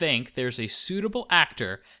don't think there's a suitable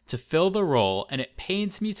actor to fill the role, and it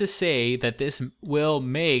pains me to say that this will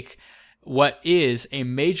make what is a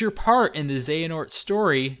major part in the Xehanort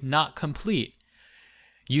story not complete.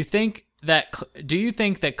 Do you think that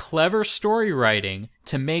clever story writing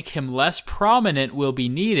to make him less prominent will be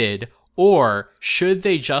needed, or should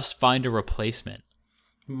they just find a replacement?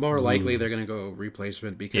 More likely they're going to go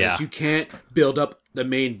replacement because you can't build up the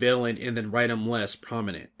main villain and then write him less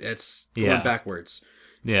prominent. It's going backwards.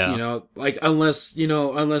 Yeah. Unless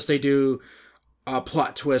they do a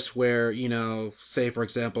plot twist where, say for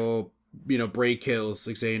example, Bray kills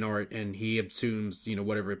Xehanort and he assumes,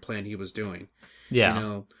 whatever plan he was doing.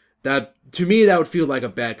 Yeah. That, to me, that would feel like a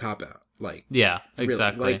bad cop-out. Yeah,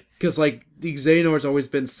 exactly. Because, the Xehanort's always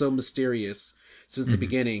been so mysterious since the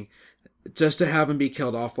beginning. Just to have him be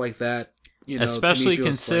killed off like that, especially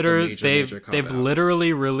consider they've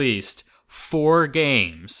literally released 4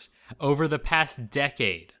 games over the past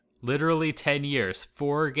decade, literally 10 years,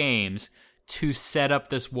 4 games to set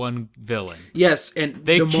up this one villain. Yes, and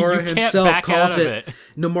Nomura himself calls it.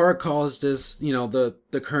 Nomura calls this,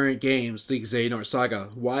 the current games the Xehanort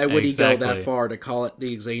Saga. Why would he go that far to call it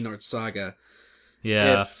the Xehanort Saga?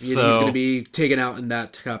 Yeah, if he's going to be taken out in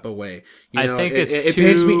that type of way. I think it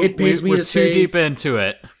pains me to say, too deep into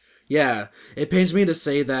it. Yeah, it pains me to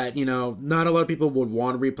say that, not a lot of people would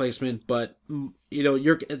want a replacement, but,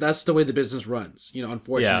 that's the way the business runs,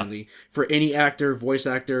 unfortunately. Yeah. For any actor, voice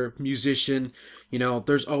actor, musician,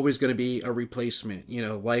 there's always going to be a replacement,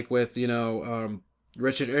 like with, Richard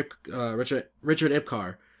Epcar.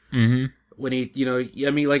 Mm-hmm. When he,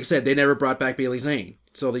 like I said, they never brought back Bailey Zane.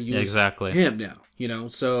 So they use him now,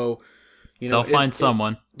 so, they'll find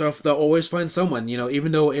someone. They'll always find someone,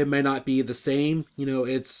 even though it may not be the same,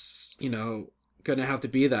 it's, gonna have to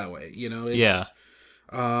be that way,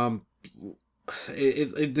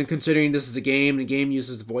 considering this is a game, and the game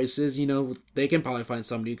uses voices, they can probably find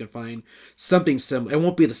somebody who can find something similar. It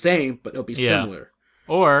won't be the same, but it'll be similar.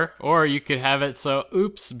 Or you could have it so,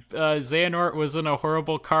 Xehanort was in a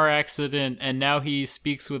horrible car accident, and now he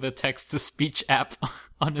speaks with a text-to-speech app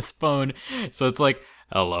on his phone. So it's like,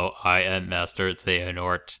 hello, I am Master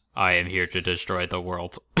Xehanort. I am here to destroy the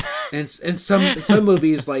world. and some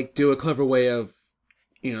movies do a clever way of,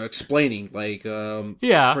 explaining.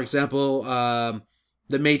 For example,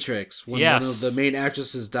 The Matrix. When one of the main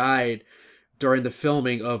actresses died during the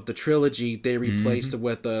filming of the trilogy, they replaced it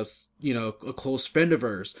with a close friend of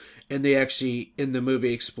hers, and they actually in the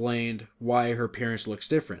movie explained why her appearance looks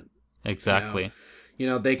different. Exactly.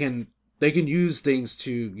 They can use things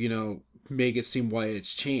to make it seem why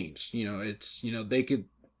it's changed. It's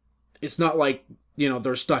not like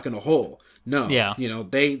they're stuck in a hole. No. Yeah.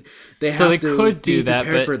 They have to be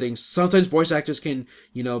prepared for things. Sometimes voice actors can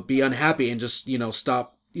be unhappy and just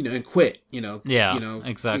stop and quit. Yeah.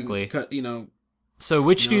 Exactly. Cut So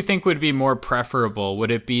which do you think would be more preferable?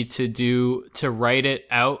 Would it be to write it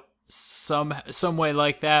out some way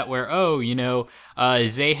like that, where Xehanort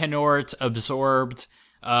absorbed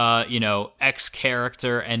X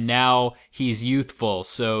character, and now he's youthful,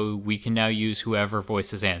 so we can now use whoever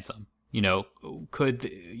voices Ansem? Do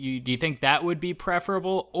you think that would be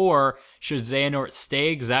preferable, or should Xehanort stay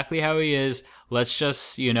exactly how he is? Let's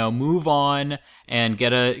just move on and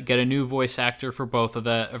get a new voice actor for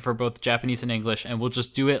both Japanese and English, and we'll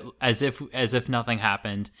just do it as if nothing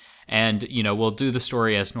happened, and we'll do the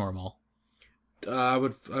story as normal. I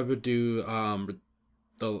would do I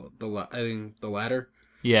think the latter.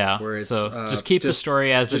 Yeah. Where it's, just keep the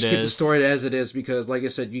story as it is. Just keep the story as it is, because, like I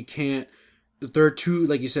said, you can't. They're too,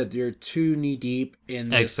 like you said, they're too knee deep in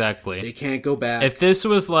this. Exactly. They can't go back. If this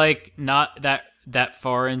was like not that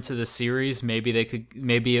far into the series, maybe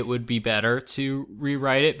it would be better to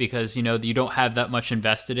rewrite it, because you don't have that much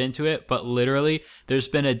invested into it. But literally, there's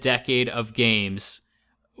been a decade of games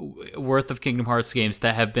worth of Kingdom Hearts games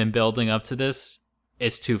that have been building up to this.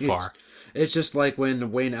 It's too far. It's just like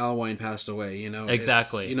when Wayne Allwine passed away,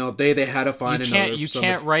 Exactly. They had to find another. You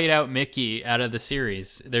can't write out Mickey out of the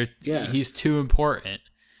series. He's too important.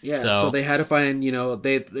 Yeah. So they had to find.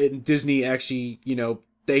 Disney actually.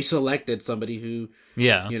 They selected somebody who.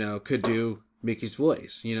 Yeah. Could do Mickey's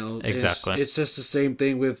voice. Exactly. It's just the same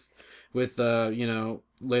thing with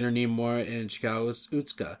Leonard Nimoy and Chikao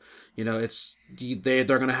Utsuka.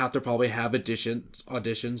 They're gonna have to probably have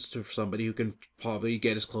auditions to somebody who can probably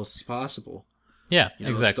get as close as possible. Yeah,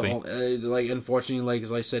 exactly. Unfortunately, like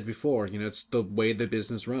as I said before, it's the way the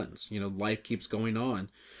business runs. Life keeps going on.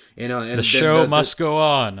 And the show must go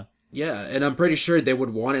on. Yeah, and I'm pretty sure they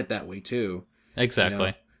would want it that way too.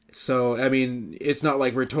 Exactly. So I mean, it's not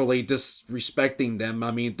like we're totally disrespecting them.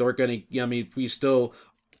 I mean, they're gonna. We still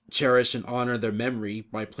cherish and honor their memory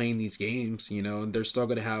by playing these games, and they're still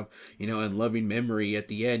going to have, a loving memory at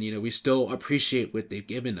the end. We still appreciate what they've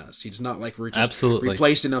given us. It's not like we're just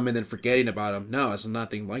replacing them and then forgetting about them. No, it's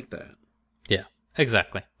nothing like that. Yeah,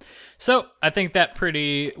 exactly. So I think that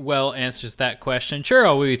pretty well answers that question.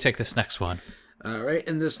 Churro, will you take this next one? All right,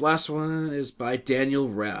 and this last one is by Daniel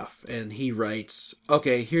Raff, and he writes,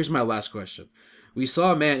 okay, here's my last question. We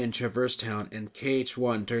saw a man in Traverse Town, and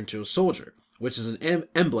KH-1 turned to a soldier, which is an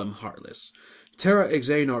emblem Heartless. Terra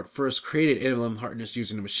Xehanort first created emblem Heartless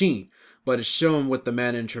using a machine, but it's shown with the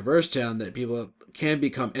man in Traverse Town that people can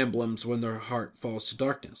become emblems when their heart falls to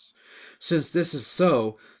darkness. Since this is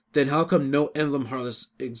so, then how come no emblem Heartless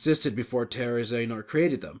existed before Terra Xehanort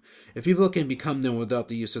created them? If people can become them without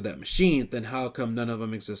the use of that machine, then how come none of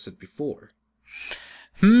them existed before?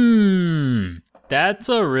 That's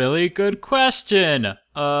a really good question.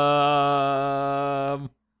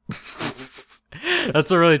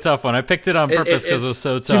 That's a really tough one. I picked it on purpose because it was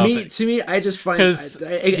so tough. To me, I just find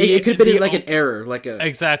it could have been like an error,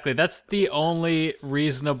 exactly. That's the only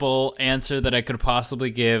reasonable answer that I could possibly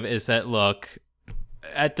give. Is that look,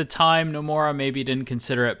 at the time, Nomura maybe didn't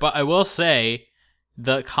consider it, but I will say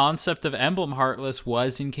the concept of Emblem Heartless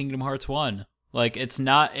was in Kingdom Hearts 1. Like it's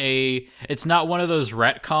not one of those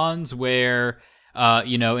retcons where.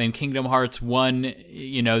 In Kingdom Hearts 1,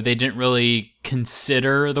 they didn't really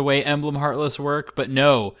consider the way Emblem Heartless work, but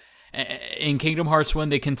no, in Kingdom Hearts 1,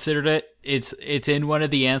 they considered it. It's in one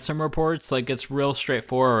of the Ansem reports, like it's real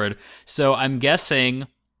straightforward. So I'm guessing,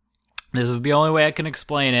 this is the only way I can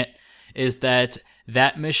explain it, is that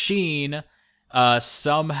machine,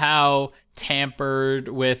 somehow tampered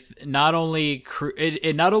with not only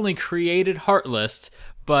created Heartless,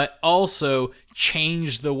 but also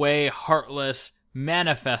changed the way Heartless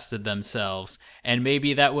manifested themselves. And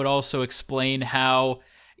maybe that would also explain how,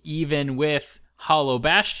 even with Hollow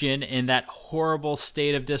Bastion in that horrible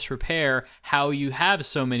state of disrepair, how you have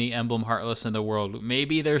so many Emblem Heartless in the world.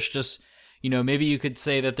 Maybe there's just, maybe you could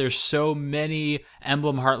say that there's so many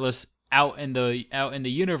Emblem Heartless out in the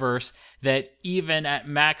universe that even at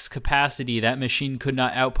max capacity, that machine could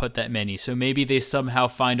not output that many. So maybe they somehow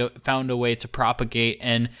found a way to propagate,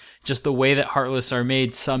 and just the way that Heartless are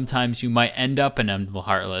made, sometimes you might end up an Emblem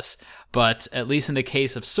Heartless. But at least in the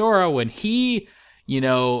case of Sora, when he,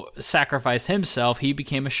 sacrificed himself, he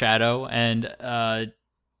became a shadow, and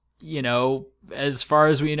as far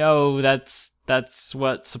as we know, that's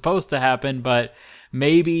what's supposed to happen. But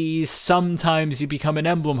maybe sometimes you become an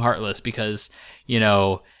Emblem Heartless because,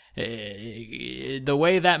 the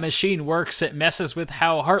way that machine works, it messes with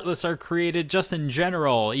how Heartless are created just in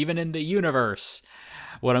general, even in the universe.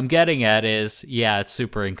 What I'm getting at is, it's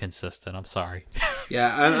super inconsistent. I'm sorry.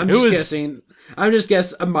 Yeah, I'm guessing.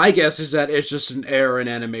 My guess is that it's just an error in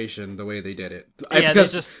animation, the way they did it.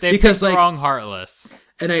 They picked the wrong Heartless.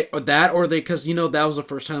 And because that was the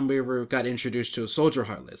first time we ever got introduced to a Soldier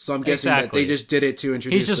Heartless. So I'm guessing that they just did it to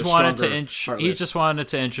introduce. He just wanted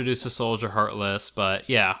to introduce a Soldier Heartless, but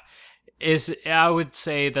yeah, I would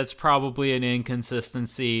say that's probably an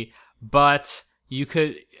inconsistency. But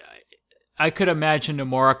I could imagine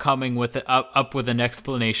Nomura coming with up with an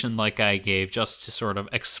explanation like I gave, just to sort of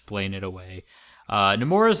explain it away.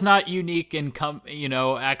 Nomura's not unique in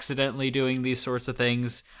accidentally doing these sorts of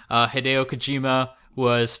things. Hideo Kojima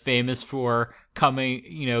was famous for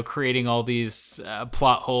creating all these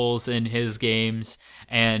plot holes in his games,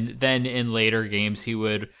 and then in later games he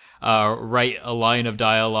would write a line of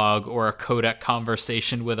dialogue or a codec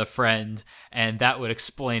conversation with a friend, and that would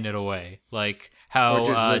explain it away. Like how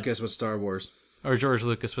George Lucas with Star Wars.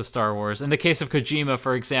 In the case of Kojima,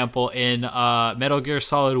 for example, in Metal Gear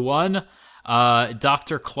Solid 1,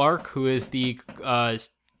 Dr. Clark, who is the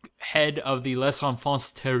head of the Les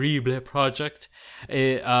Enfants Terribles project,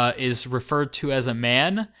 is referred to as a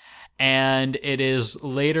man, and it is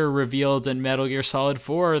later revealed in Metal Gear Solid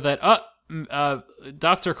 4 that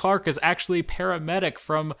Dr. Clark is actually paramedic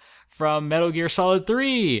from Metal Gear Solid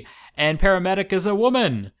 3, and paramedic is a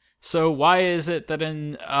woman. So why is it that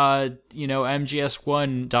in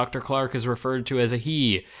MGS1 Dr. Clark is referred to as a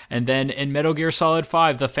he, and then in Metal Gear Solid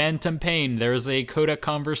 5 The Phantom Pain there's a codec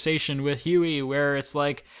conversation with Huey where it's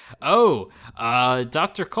like,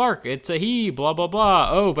 Dr. Clark, it's a he, blah blah blah.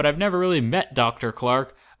 Oh, but I've never really met Dr.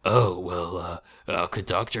 Clark. Oh, well, could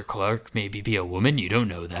Dr. Clark maybe be a woman? You don't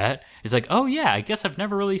know that. It's like, oh yeah, I guess I've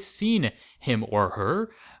never really seen him or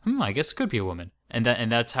her. I guess it could be a woman. And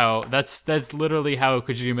that's literally how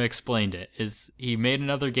Kojima explained it, is he made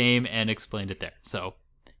another game and explained it there. So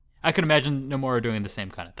I could imagine Nomura doing the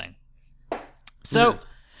same kind of thing. So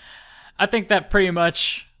I think that pretty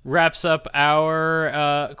much wraps up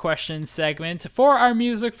our question segment. For our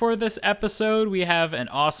music for this episode, we have an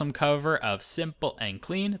awesome cover of Simple and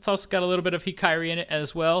Clean. It's also got a little bit of Hikari in it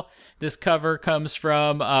as well. This cover comes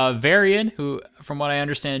from Varian, who, from what I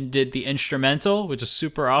understand, did the instrumental, which is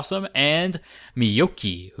super awesome, and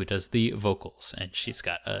Miyoki, who does the vocals, and she's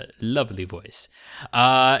got a lovely voice.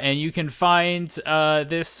 And you can find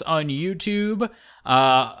this on YouTube.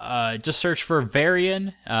 Just search for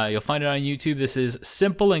Varian. You'll find it on YouTube. This is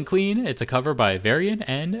Simple and Clean. It's a cover by Varian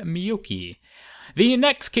and Miyoki. The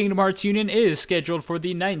next Kingdom Hearts Union is scheduled for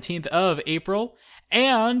the 19th of April,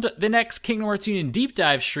 and the next Kingdom Hearts Union Deep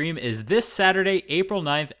Dive stream is this Saturday, April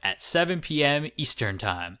 9th at 7 p.m. Eastern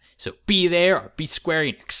Time. So be there or be Square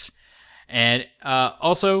Enix. And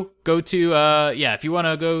also go to, if you want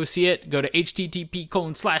to go see it, go to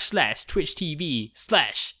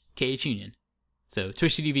http://twitch.tv/KHUnion. So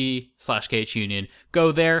twitch.tv/KHUnion.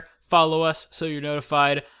 Go there, follow us so you're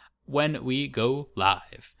notified when we go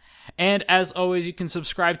live. And as always, you can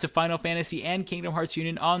subscribe to Final Fantasy and Kingdom Hearts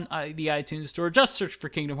Union on the iTunes Store. Just search for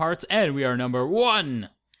Kingdom Hearts, and we are number 1.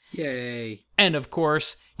 Yay. And of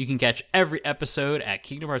course, you can catch every episode at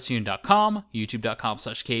KingdomHeartsUnion.com,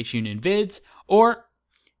 YouTube.com/KHUnionVids, or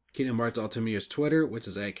Kingdom Hearts Ultimania's Twitter, which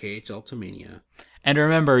is at KHUltimania. And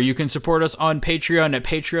remember, you can support us on Patreon at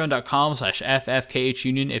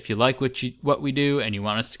patreon.com/FFKHUnion. If you like what we do and you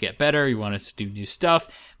want us to get better, you want us to do new stuff,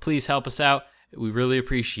 please help us out. We really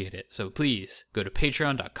appreciate it. So please go to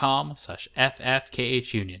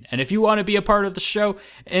patreon.com/FFKHUnion. And if you want to be a part of the show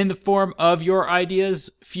in the form of your ideas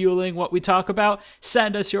fueling what we talk about,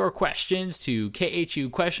 send us your questions to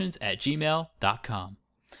khuquestions@gmail.com.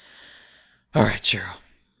 All right, Cheryl.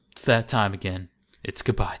 It's that time again. It's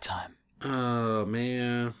goodbye time. Oh,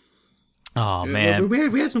 man.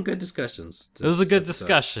 We had some good discussions. It was a good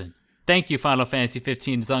discussion. Thank you, Final Fantasy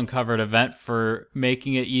 15's Uncovered event, for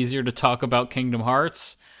making it easier to talk about Kingdom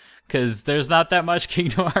Hearts, because there's not that much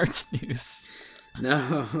Kingdom Hearts news.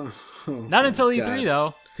 No. Not until E3,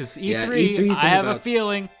 though, because E3, I have a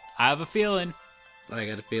feeling. I got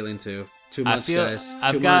a feeling, too. 2 months, guys.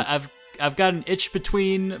 I've got an itch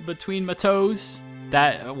between my toes,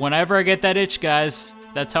 that whenever I get that itch, guys,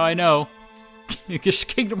 that's how I know.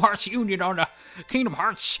 Kingdom Hearts Union on the Kingdom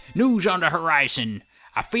Hearts news on the horizon.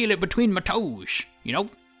 I feel it between my toes, you know?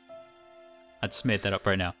 I just made that up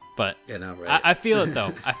right now, but yeah, no, right. I feel it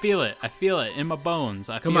though. I feel it in my bones.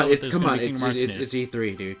 It's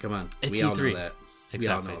E3, dude. Come on. It's E3. All know that.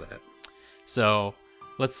 Exactly. We all know that. So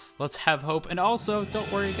let's have hope. And also,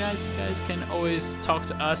 don't worry, guys. You guys can always talk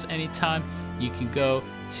to us anytime. You can go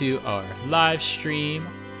to our live stream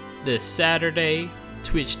this Saturday,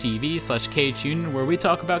 Twitch TV/KHUnion, where we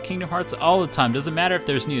talk about Kingdom Hearts all the time. Doesn't matter if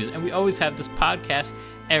there's news. And we always have this podcast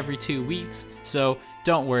every 2 weeks. So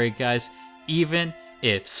don't worry, guys. Even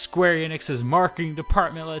If Square Enix's marketing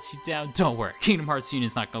department lets you down, don't worry. Kingdom Hearts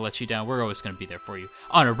Union's not going to let you down. We're always going to be there for you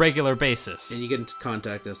on a regular basis. And you can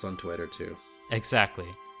contact us on Twitter, too. Exactly.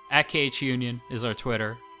 At KH Union is our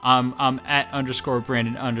Twitter. I'm at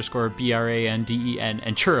 _Brandon_BRANDEN.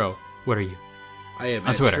 And Churro, what are you? I am on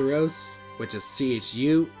at Twitter. Churros, which is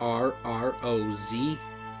CHURROZ.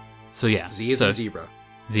 So yeah. Z is in zebra.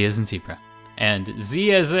 Z as in zebra. And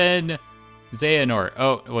Z as in Xehanort.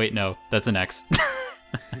 Oh, wait, no. That's an X.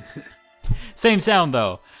 Same sound,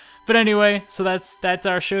 though. But anyway, so that's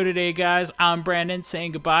our show today, guys. I'm Brandon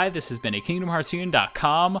saying goodbye. This has been a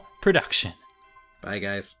KingdomHeartsUnion.com production. Bye,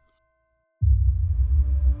 guys.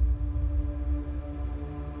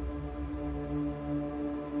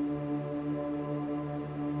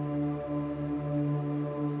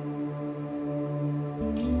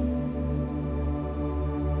 Thank you.